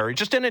Corey Perry,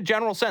 just in a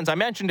general sense. I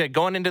mentioned it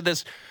going into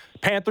this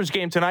Panthers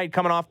game tonight,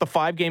 coming off the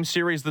 5-game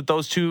series that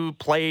those two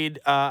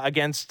played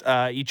against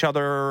each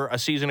other a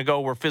season ago,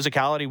 where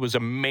physicality was a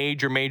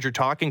major, major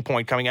talking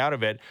point coming out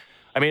of it.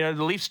 I mean, are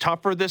the Leafs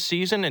tougher this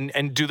season,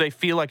 and do they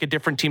feel like a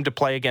different team to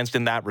play against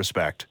in that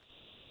respect?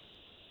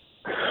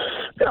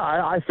 Yeah,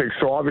 I think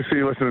so.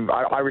 Obviously, listen,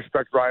 I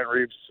respect Ryan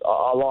Reeves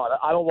a lot.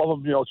 I don't love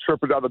him,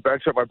 chirping down the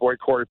bench at my boy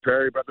Corey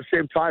Perry, but at the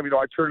same time,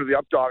 I turned to the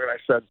updog and I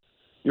said,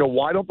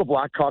 why don't the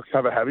Blackhawks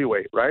have a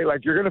heavyweight, right?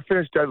 Like, you're going to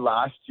finish dead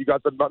last. You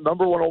got the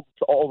number 1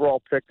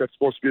 overall pick that's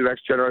supposed to be the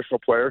next generational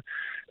player.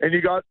 And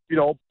you got,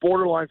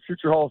 borderline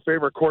future Hall of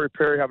Famer Corey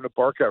Perry having to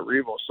bark at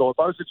Revo. So if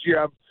I was the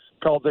GM,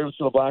 Carl Davis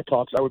of the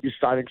Blackhawks, I would be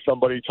signing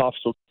somebody tough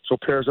so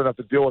Perry doesn't have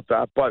to deal with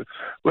that. But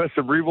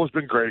listen, Revo's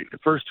been great. The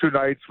first 2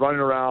 nights, running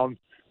around,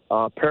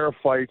 pair of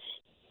fights.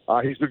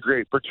 He's been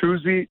great.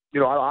 Bertuzzi,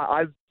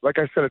 I like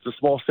I said, it's a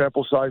small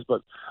sample size,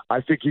 but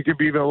I think he can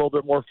be even a little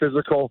bit more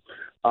physical.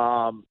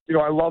 I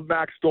love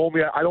Max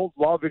Domi. I don't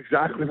love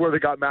exactly where they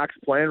got Max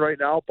playing right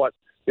now, but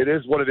it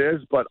is what it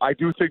is. But I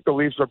do think the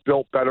Leafs are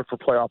built better for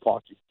playoff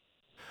hockey.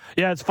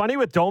 Yeah, it's funny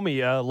with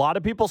Domi. A lot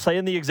of people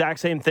saying the exact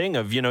same thing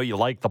of, you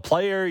like the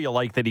player, you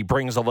like that he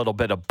brings a little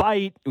bit of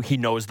bite, he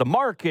knows the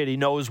market, he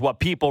knows what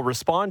people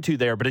respond to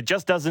there, but it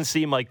just doesn't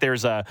seem like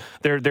there's a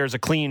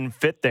clean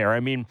fit there.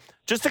 I mean,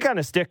 just to kind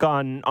of stick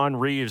on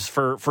Reeves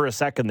for a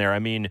second there. I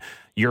mean,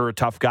 you're a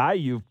tough guy.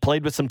 You've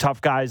played with some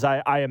tough guys,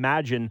 I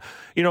imagine.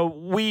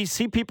 We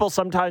see people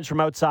sometimes from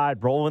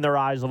outside rolling their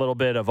eyes a little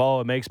bit of,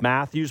 it makes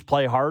Matthews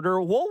play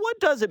harder. Well, what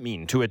does it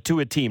mean to a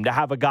team to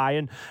have a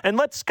guy? And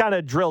let's kind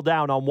of drill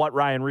down on what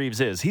Ryan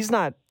Reeves is. He's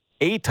not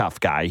a tough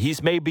guy.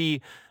 He's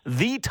maybe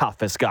the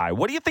toughest guy.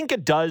 What do you think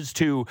it does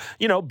to,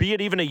 be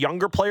it even a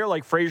younger player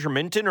like Fraser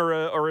Minton or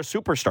a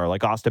superstar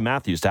like Austin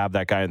Matthews to have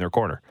that guy in their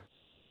corner?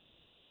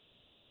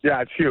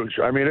 Yeah, it's huge.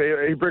 I mean,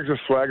 he brings a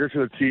swagger to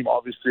the team,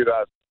 obviously,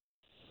 that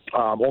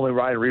only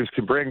Ryan Reeves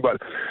can bring.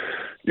 But,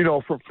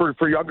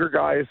 for younger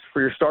guys, for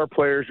your star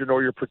players,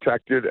 you're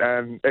protected,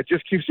 and it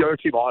just keeps the other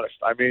team honest.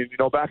 I mean,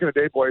 back in the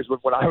day, boys,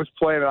 when I was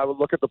playing, I would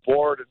look at the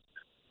board, and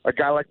a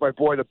guy like my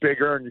boy, the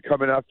Big Earn, you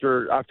come in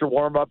after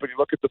warm-up, and you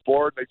look at the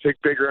board, and they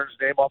take Big Earn's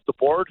name off the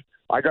board.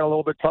 I got a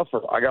little bit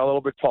tougher. I got a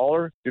little bit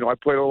taller. I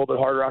played a little bit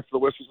harder after the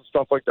whistles and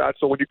stuff like that.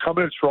 So when you come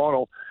into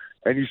Toronto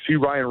and you see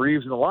Ryan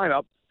Reeves in the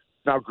lineup,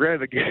 Now,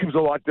 granted, the game's a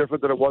lot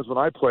different than it was when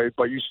I played,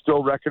 but you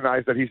still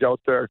recognize that he's out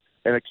there,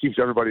 and it keeps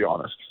everybody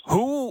honest.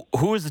 Who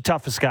is the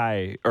toughest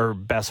guy or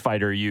best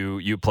fighter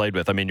you played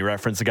with? I mean, you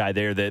referenced a guy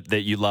there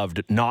that you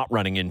loved not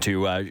running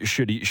into.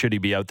 Should he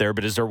be out there?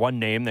 But is there one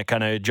name that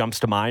kind of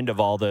jumps to mind of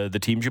all the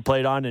teams you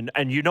played on?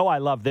 And you know I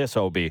love this,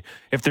 Obi.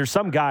 If there's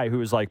some guy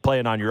who is like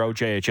playing on your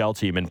OJHL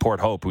team in Port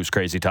Hope who's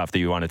crazy tough that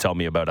you want to tell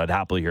me about, I'd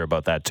happily hear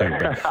about that too.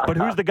 But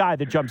who's the guy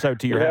that jumps out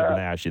to your head when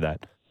I ask you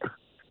that?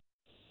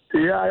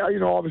 Yeah,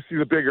 obviously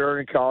the big Earn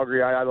in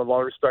Calgary. I had a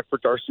lot of respect for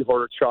Darcy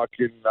Horter-Chuck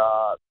in,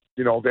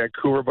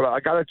 Vancouver. But a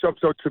guy that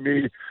jumps out to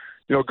me,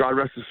 God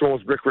rest his soul,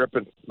 is Rick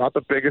Rippon. Not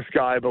the biggest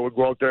guy, but would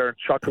go out there and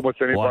chuck him with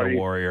anybody. What a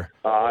warrior.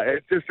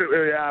 It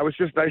was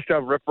just nice to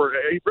have Ripper.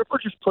 Ripper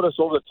just put us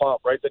over the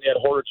top, right? Then you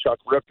had Horter-Chuck,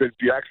 Rippon,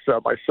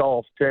 Bieksa,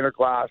 myself, Tanner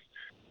Glass.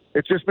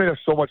 It just made us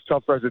so much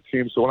tougher as a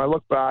team. So when I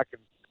look back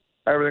and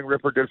everything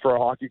Ripper did for our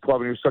hockey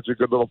club, and he was such a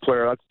good little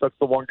player, that's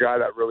the one guy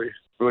that really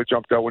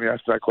jumped out when you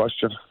asked that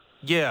question.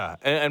 Yeah,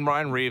 and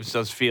Ryan Reeves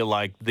does feel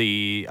like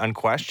the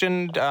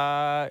unquestioned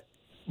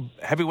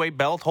heavyweight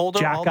belt holder.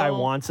 Jack guy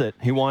wants it.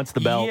 He wants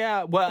the belt.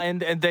 Yeah, well, and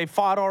they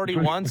fought already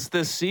once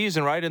this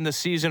season, right? In the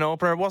season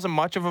opener. It wasn't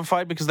much of a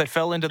fight because they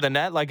fell into the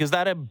net. Like, is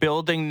that a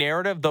building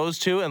narrative, those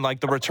two, and like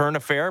the return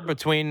affair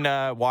between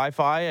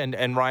Wi-Fi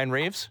and Ryan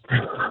Reeves?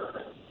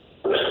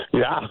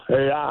 Yeah.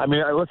 I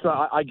mean, listen,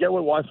 I get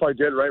what Wi-Fi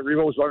did, right?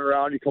 Revo was running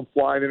around. You come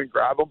flying in and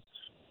grab him.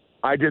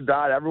 I did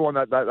that. Everyone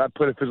that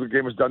played a physical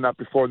game has done that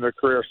before in their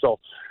career. So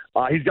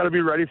he's got to be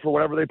ready for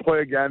whenever they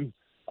play again.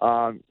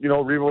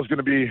 Revo's going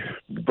to be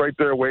right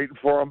there waiting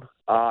for him.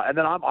 And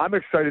then I'm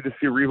excited to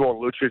see Revo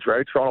and Lucic,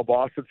 right?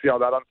 Toronto-Boston, see how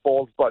that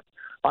unfolds. But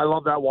I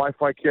love that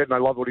Wi-Fi kid, and I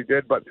love what he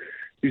did. But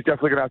he's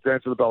definitely going to have to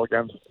answer the bell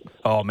again.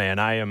 Oh,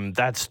 man,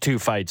 that's two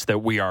fights that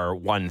we are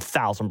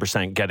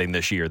 1,000% getting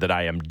this year that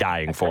I am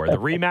dying for. The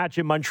rematch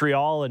in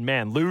Montreal, and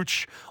man,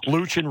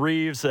 Luch and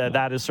Reeves,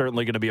 that is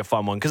certainly going to be a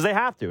fun one because they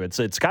have to.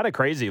 It's kind of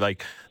crazy.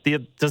 Like,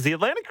 does the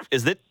Atlantic,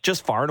 is it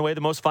just far and away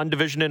the most fun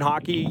division in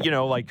hockey?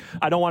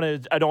 I don't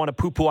want to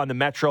poo-poo on the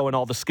Metro and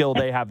all the skill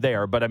they have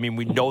there, but I mean,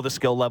 we know the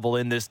skill level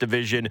in this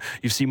division.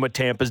 You've seen what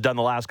Tampa's done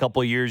the last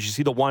couple of years. You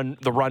see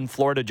the run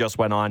Florida just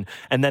went on,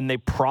 and then they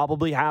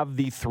probably have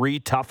the three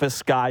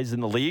toughest guys in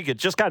the league. It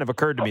just kind of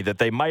occurred to me that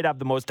they might have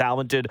the most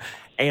talented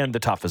and the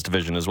toughest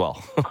division as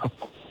well.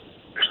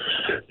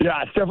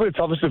 Yeah, it's definitely the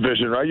toughest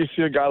division, right? You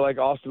see a guy like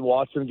Austin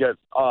Watson get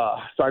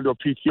signed to a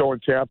PTO in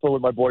Tampa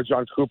with my boy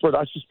John Cooper.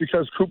 That's just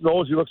because Coop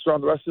knows he looks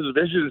around the rest of the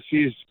division and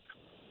sees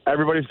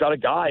everybody's got a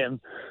guy. And,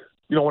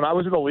 when I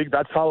was in the league,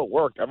 that's how it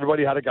worked.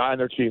 Everybody had a guy on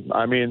their team.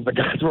 I mean, the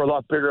guys were a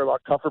lot bigger, a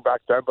lot tougher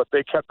back then, but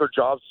they kept their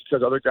jobs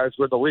because other guys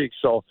were in the league.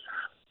 So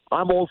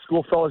I'm old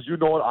school, fellas. You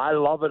know it. I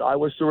love it. I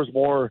wish there was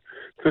more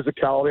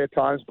physicality at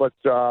times, but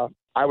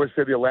I would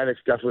say the Atlantic's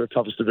definitely the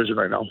toughest division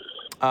right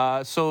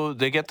now. So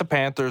they get the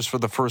Panthers for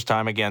the first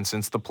time again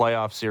since the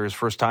playoff series.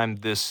 First time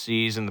this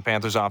season, the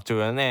Panthers off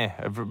to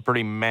a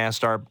pretty mad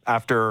start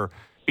after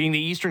being the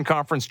Eastern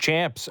Conference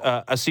champs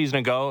a season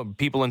ago.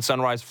 People in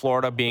Sunrise,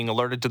 Florida, being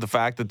alerted to the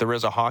fact that there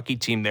is a hockey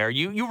team there.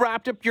 You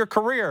wrapped up your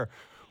career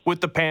with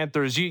the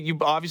Panthers. You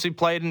obviously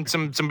played in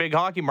some big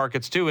hockey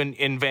markets too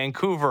in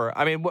Vancouver.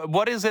 I mean,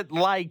 what is it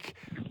like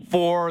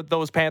for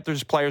those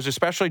Panthers players,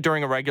 especially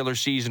during a regular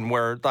season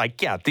where,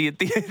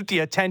 the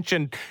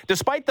attention,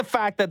 despite the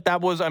fact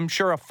that was, I'm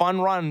sure, a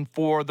fun run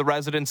for the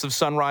residents of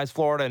Sunrise,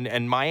 Florida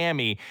and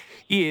Miami,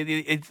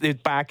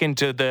 it's back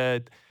into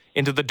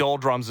the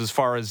doldrums as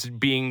far as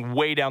being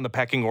way down the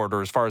pecking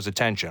order as far as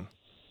attention.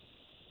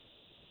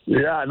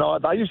 Yeah, no,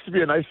 that used to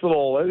be nice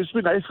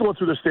going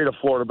through the state of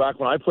Florida back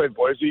when I played,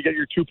 boys. You get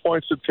your 2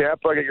 points in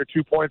Tampa, I get your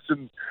 2 points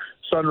in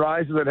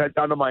Sunrise, and then head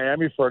down to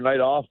Miami for a night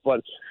off. But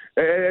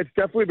it's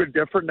definitely been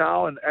different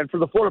now. And for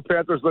the Florida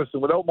Panthers,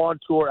 listen, without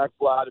Montour,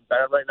 Ekblad, and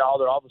Barron right now,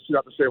 they're obviously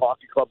not the same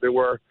hockey club they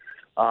were.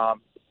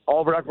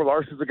 Oliver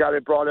Ekblad-Larsson's the guy they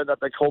brought in that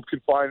they hope can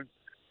find,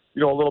 a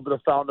little bit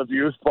of fountain of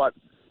youth. But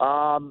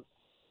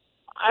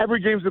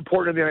every game's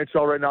important in the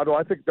NHL right now, though.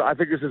 I think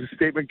this is a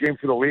statement game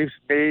for the Leafs.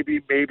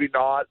 Maybe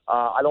not.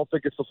 I don't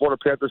think it's the Florida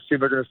Panthers team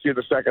they're going to see in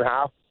the second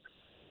half.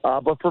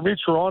 But for me,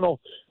 Toronto,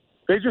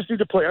 they just need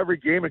to play every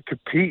game and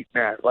compete,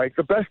 man. Like,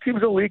 the best teams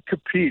in the league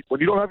compete.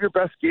 When you don't have your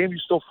best game, you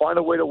still find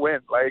a way to win.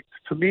 Like,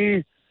 to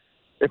me,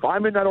 if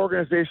I'm in that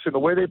organization, the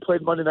way they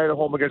played Monday night at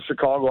home against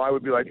Chicago, I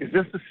would be like, is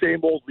this the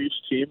same old Leafs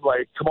team?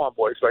 Like, come on,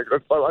 boys. Like,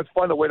 let's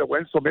find a way to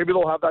win. So maybe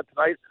they'll have that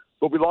tonight.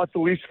 There'll be lots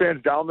of Leafs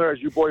fans down there,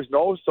 as you boys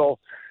know. So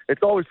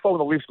it's always fun when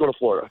the Leafs go to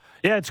Florida.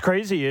 Yeah, it's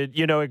crazy.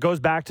 It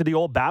goes back to the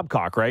old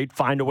Babcock, right?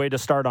 Find a way to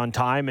start on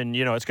time. And,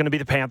 it's going to be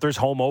the Panthers'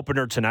 home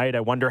opener tonight. I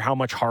wonder how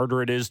much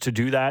harder it is to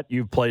do that.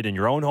 You've played in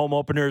your own home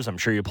openers. I'm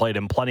sure you played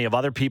in plenty of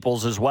other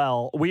people's as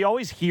well. We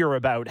always hear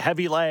about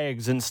heavy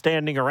legs and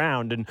standing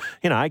around. And,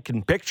 I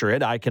can picture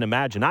it. I can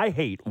imagine. I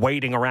hate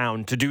waiting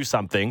around to do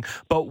something.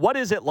 But what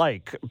is it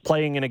like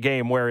playing in a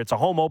game where it's a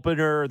home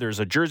opener, there's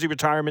a jersey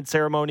retirement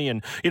ceremony,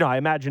 and, I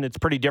imagine it's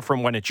pretty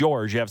different when it's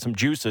yours. You have some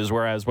juices,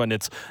 whereas when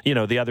it's,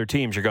 the other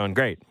teams, you're going,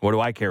 great. What do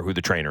I care who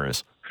the trainer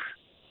is?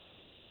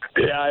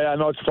 Yeah, I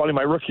know. It's funny.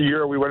 My rookie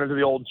year, we went into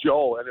the old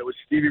Joe, and it was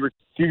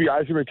Stevie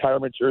Eisen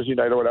retirement jersey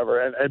night or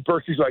whatever. And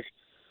Berkey's like,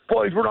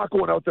 boys, we're not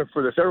going out there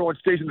for this. Everyone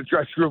stays in the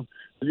dressing room.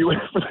 And you wait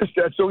for this.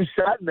 So we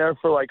sat in there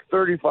for like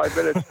 35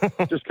 minutes,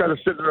 just kind of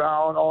sitting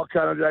around, all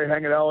kind of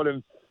hanging out.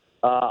 And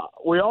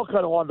we all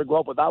kind of wanted to go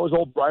out, but that was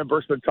old Brian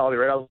Burke's mentality,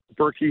 right? I was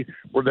Berkey.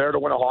 We're there to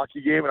win a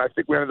hockey game, and I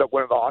think we ended up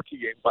winning the hockey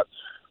game. But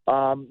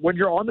when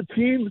you're on the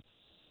team,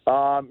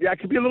 it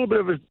can be a little bit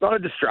of not a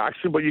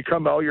distraction, but you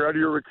come out, you're out of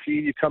your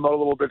routine, you come out a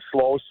little bit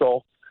slow.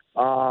 So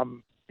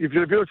if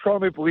you're the Toronto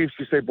Maple Leafs,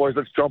 you say, boys,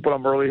 let's jump on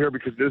them early here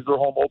because it is their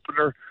home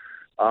opener.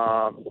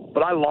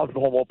 But I love the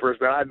home openers,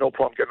 man. I had no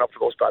problem getting up for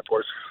those bad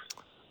boys.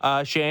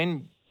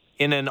 Shane,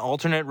 in an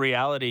alternate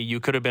reality, you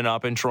could have been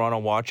up in Toronto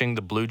watching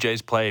the Blue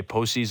Jays play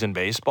postseason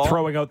baseball.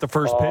 Throwing out the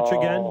first pitch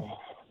again?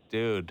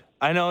 Dude,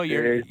 I know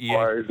you're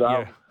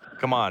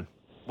come on.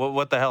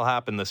 What the hell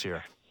happened this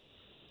year?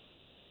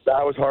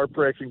 That was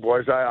heartbreaking,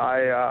 boys.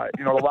 I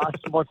the last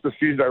 2 months of the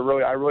season, I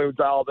really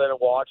dialed in and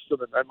watched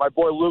them. And my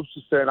boy Loops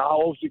was saying,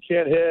 "Oh, you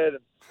can't hit." And,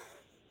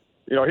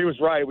 he was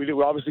right. We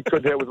obviously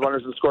couldn't hit with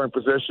runners in scoring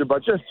position,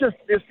 but just the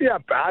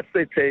at bats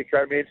they take.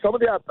 I mean, some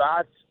of the at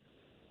bats.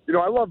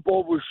 I love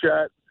Bo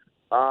Bouchette.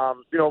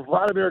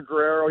 Vladimir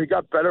Guerrero. He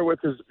got better with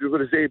his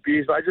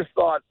ABs. I just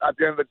thought at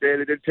the end of the day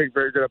they didn't take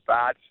very good at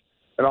bats,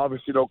 and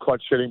obviously no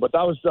clutch hitting. But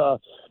that was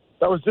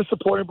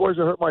disappointing, boys.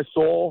 It hurt my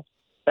soul.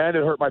 And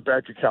it hurt my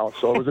bank account,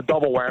 so it was a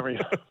double whammy.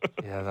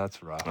 Yeah,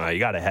 that's rough. You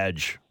got to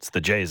hedge. It's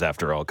the Jays,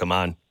 after all. Come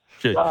on.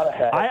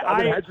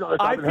 I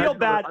feel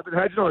bad. I've been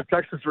hedging on the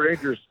Texas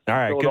Rangers, all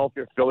right,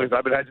 Philadelphia Phillies.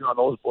 I've been hedging on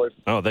those boys.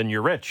 Oh, then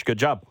you're rich. Good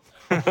job.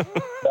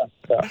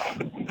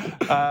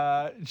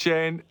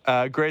 Shane,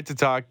 great to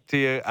talk to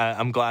you.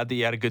 I'm glad that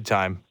you had a good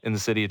time in the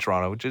city of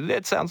Toronto, which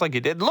it sounds like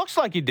you did. It looks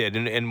like you did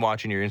in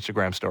watching your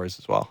Instagram stories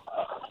as well.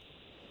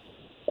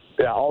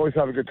 Yeah, always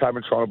have a good time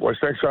in Toronto, boys.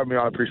 Thanks for having me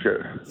on. I appreciate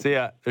it. See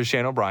ya. There's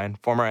Shane O'Brien,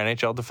 former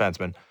NHL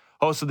defenseman,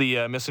 host of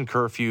the Missing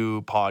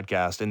Curfew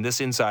podcast. And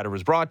this Insider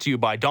was brought to you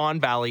by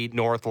Don Valley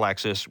North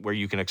Lexus, where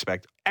you can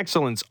expect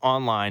excellence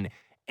online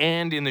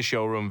and in the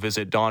showroom.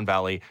 Visit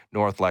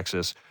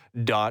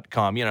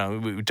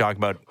DonValleyNorthLexus.com. We talk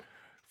about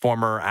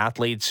former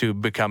athletes who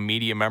become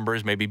media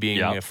members, maybe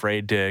being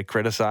afraid to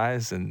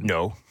criticize. And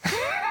no.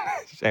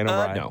 Shane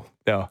O'Brien.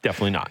 No,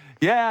 definitely not.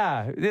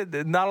 Yeah,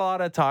 not a lot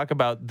of talk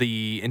about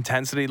the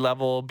intensity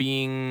level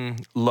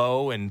being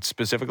low, and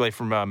specifically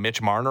from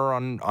Mitch Marner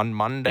on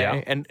Monday.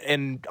 Yeah.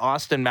 And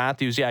Austin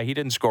Matthews, he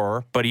didn't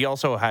score, but he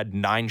also had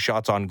 9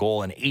 shots on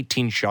goal and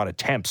 18 shot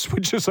attempts,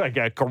 which is like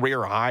a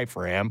career high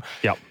for him.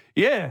 Yep.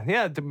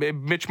 Yeah.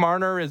 Mitch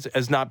Marner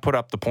has not put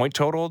up the point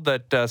total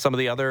that some of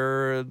the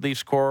other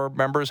Leafs core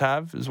members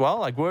have as well.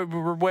 Like we're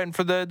waiting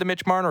for the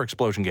Mitch Marner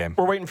explosion game.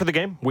 We're waiting for the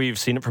game. We've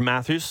seen it from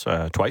Matthews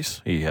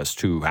twice. He has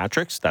 2 hat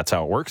tricks. That's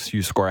how it works.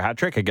 You score a hat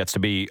trick, it gets to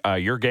be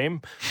your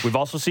game. We've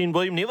also seen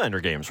William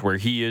Nylander games where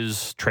he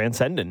is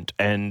transcendent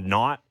and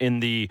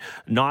and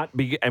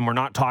we're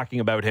not talking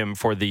about him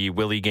for the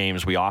Willie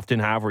games we often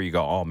have where you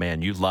go, oh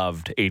man, you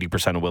loved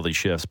 80% of Willie's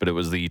shifts, but it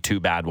was the 2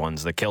 bad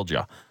ones that killed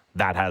you.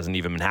 That hasn't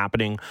even been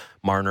happening.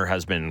 Marner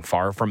has been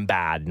far from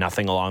bad,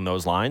 nothing along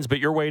those lines. But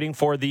you're waiting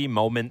for the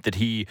moment that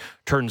he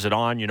turns it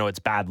on. It's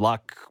bad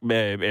luck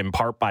in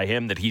part by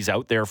him that he's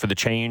out there for the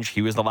change.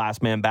 He was the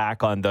last man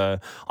back on the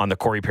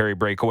Corey Perry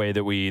breakaway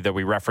that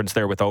we referenced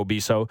there with Obi.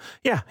 So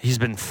yeah, he's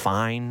been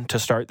fine to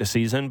start the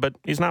season, but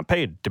he's not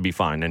paid to be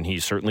fine, and he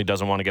certainly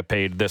doesn't want to get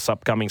paid this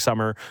upcoming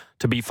summer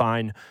to be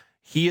fine.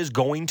 He is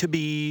going to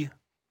be,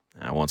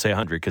 I won't say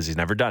 100 because he's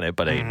never done it,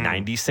 but a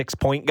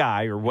 96-point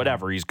guy or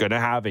whatever. He's going to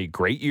have a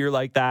great year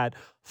like that.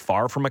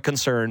 Far from a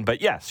concern.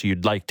 But yes,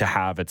 you'd like to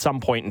have at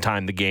some point in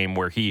time the game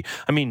where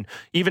even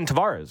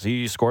Tavares,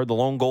 he scored the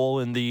lone goal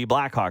in the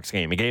Blackhawks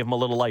game. He gave him a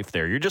little life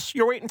there.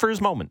 You're waiting for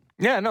his moment.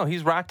 Yeah, no,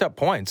 he's racked up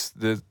points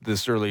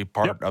this early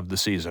part of the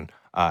season.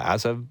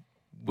 As of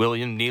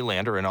William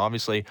Nylander and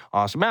obviously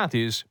Austin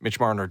Matthews, Mitch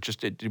Marner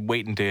just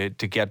waiting to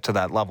get to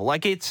that level.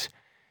 Like it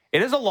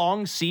is a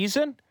long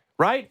season.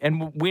 Right?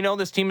 And we know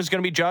this team is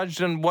going to be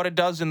judged on what it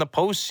does in the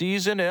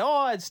postseason.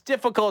 And, it's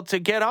difficult to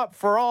get up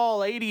for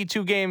all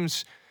 82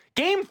 games.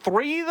 Game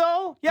 3,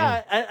 though?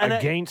 Yeah.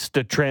 Against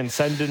a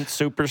transcendent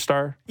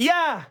superstar?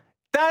 Yeah.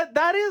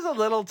 That is a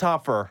little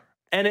tougher.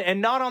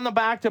 And not on the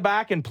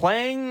back-to-back, and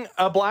playing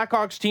a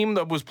Blackhawks team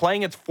that was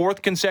playing its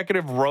 4th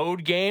consecutive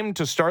road game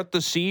to start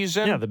the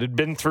season. Yeah, that had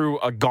been through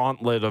a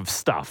gauntlet of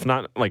stuff.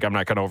 Not like, I'm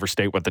not going to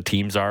overstate what the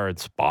teams are.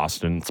 It's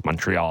Boston, it's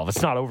Montreal.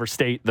 Let's not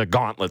overstate the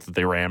gauntlet that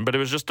they ran, but it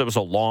was a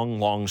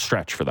long, long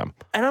stretch for them.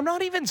 And I'm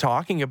not even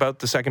talking about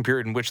the second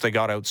period in which they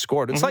got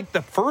outscored. It's like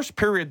the first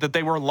period that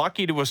they were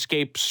lucky to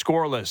escape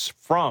scoreless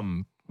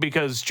from,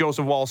 because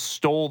Joseph Wall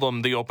stole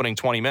them the opening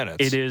 20 minutes.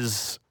 It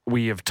is.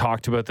 We have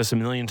talked about this a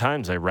million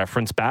times. I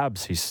referenced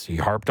Babs. He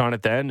harped on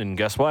it then, and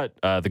guess what?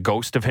 The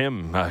ghost of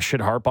him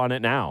should harp on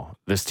it now.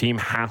 This team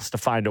has to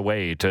find a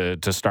way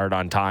to start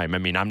on time. I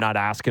mean, I'm not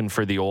asking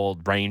for the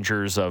old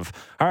Rangers of,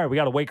 all right, we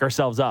got to wake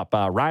ourselves up.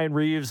 Ryan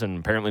Reeves and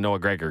apparently Noah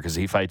Gregor, because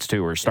he fights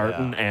too, are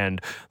starting, and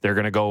they're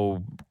going to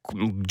go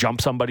jump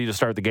somebody to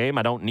start the game.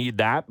 I don't need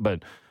that,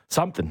 but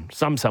something,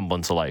 some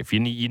semblance of life. You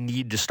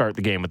need to start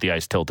the game with the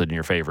ice tilted in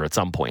your favor at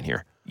some point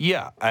here.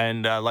 Yeah,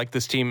 and like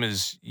this team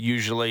is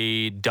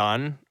usually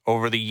done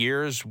over the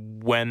years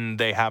when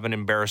they have an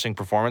embarrassing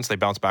performance, they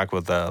bounce back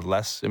with a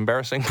less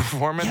embarrassing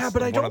performance. Yeah,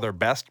 but one of their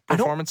best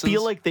performances. I don't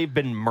feel like they've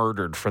been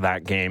murdered for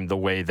that game the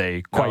way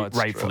they quite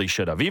rightfully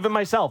should have. Even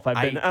myself,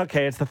 I've been,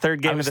 okay, it's the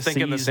third game of the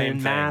season. The same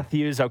thing.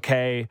 Matthews,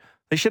 okay.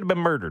 They should have been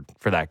murdered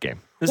for that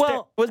game. It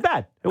was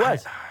bad. It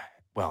was.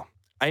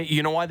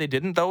 You know why they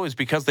didn't, though, is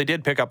because they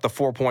did pick up the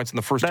 4 points in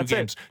the first two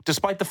games,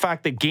 despite the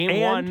fact that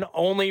game one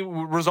only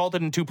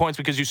resulted in 2 points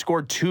because you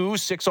scored 2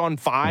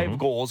 6-on-5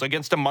 goals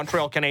against a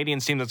Montreal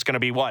Canadiens team that's going to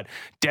be,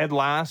 dead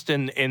last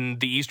in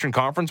the Eastern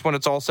Conference when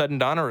it's all said and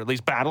done, or at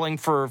least battling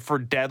for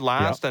dead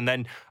last, and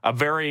then a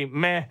very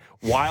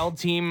wild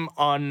team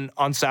on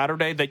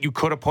Saturday that you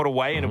could have put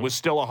away, and it was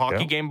still a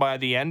hockey game by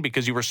the end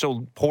because you were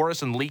so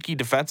porous and leaky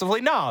defensively.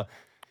 No,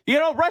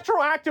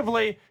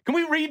 retroactively, can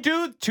we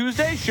redo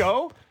Tuesday's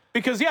show?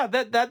 Because,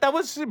 that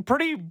was a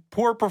pretty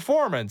poor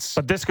performance.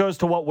 But this goes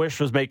to what Wysh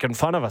was making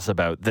fun of us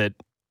about, that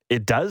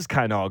it does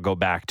kind of all go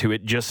back to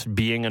it just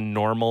being a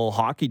normal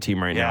hockey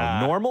team right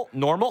now.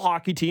 Normal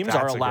hockey teams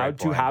are allowed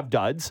to have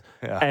duds,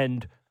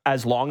 and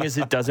as long as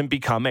it doesn't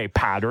become a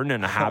pattern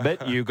and a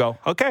habit, you go,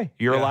 okay,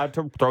 you're allowed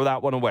to throw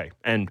that one away.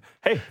 And,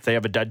 hey, if they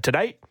have a dud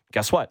tonight,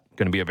 guess what?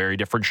 Going to be a very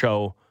different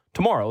show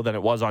tomorrow than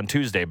it was on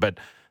Tuesday. But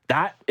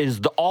that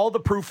is all the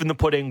proof in the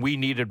pudding we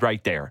needed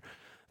right there,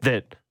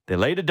 that they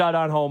laid a dud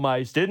on home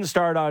ice, didn't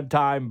start on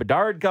time.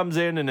 Bedard comes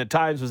in and at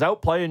times was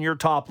outplaying your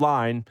top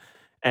line,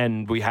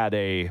 and we had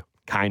a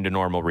kind of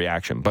normal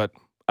reaction. But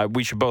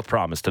we should both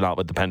promise to not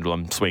let the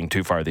pendulum swing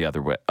too far the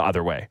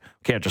other way.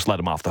 Can't just let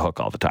them off the hook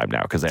all the time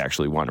now because they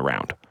actually won a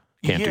round.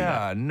 Can't do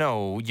that.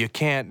 No, you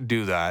can't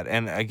do that.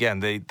 And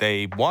again,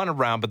 they won a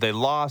round, but they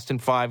lost in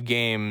 5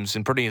 games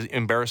in pretty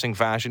embarrassing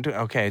fashion too.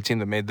 Okay, a team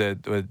that made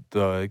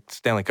the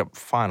Stanley Cup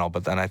final,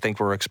 but then I think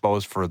we're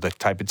exposed for the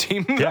type of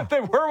team that they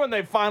were when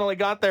they finally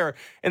got there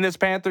in this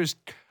Panthers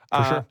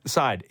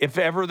side. If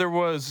ever there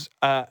was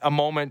a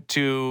moment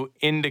to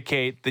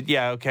indicate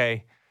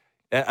that,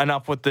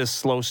 enough with this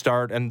slow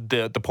start and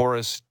the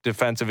porous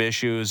defensive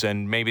issues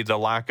and maybe the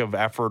lack of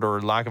effort or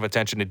lack of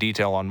attention to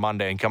detail on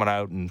Monday and coming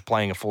out and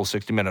playing a full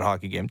 60-minute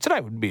hockey game.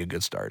 Tonight would be a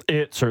good start.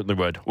 It certainly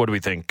would. What do we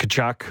think?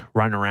 Kachuk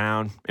running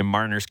around in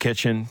Marner's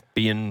kitchen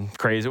being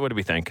crazy. What do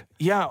we think?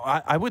 Yeah,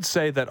 I would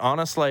say that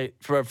honestly,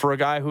 for a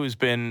guy who's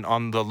been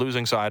on the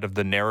losing side of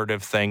the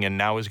narrative thing and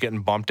now is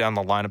getting bumped down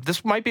the lineup,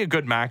 this might be a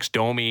good Max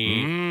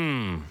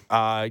Domi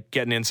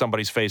getting in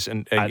somebody's face.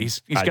 And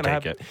he's going to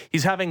have it.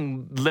 He's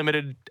having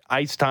limited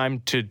ice time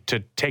to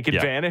take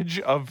advantage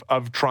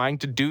of trying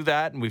to do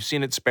that, and we've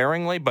seen it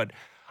sparingly. But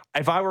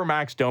if I were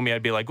Max Domi,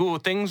 I'd be like, ooh,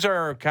 things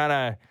are kind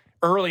of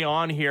early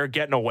on here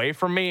getting away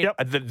from me.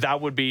 That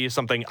would be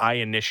something I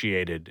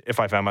initiated if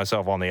I found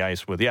myself on the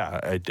ice with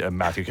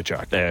Matthew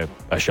Tkachuk.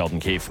 A Sheldon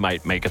Keefe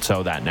might make it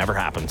so that never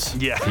happens.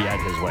 Yeah, he had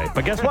his way.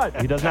 But guess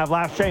what? He doesn't have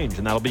last change,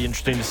 and that'll be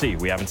interesting to see.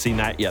 We haven't seen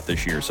that yet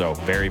this year, so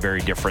very,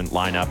 very different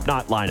lineup.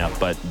 Not lineup,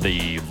 but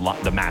the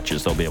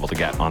matches they'll be able to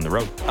get on the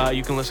road.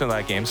 You can listen to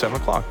that game 7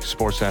 o'clock.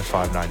 Sportsnet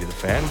 590 The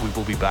Fan. We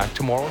will be back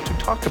tomorrow to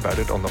talk about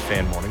it on the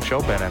Fan Morning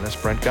Show. Ben Ennis,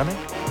 Brent Gunning.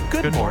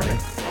 Good morning.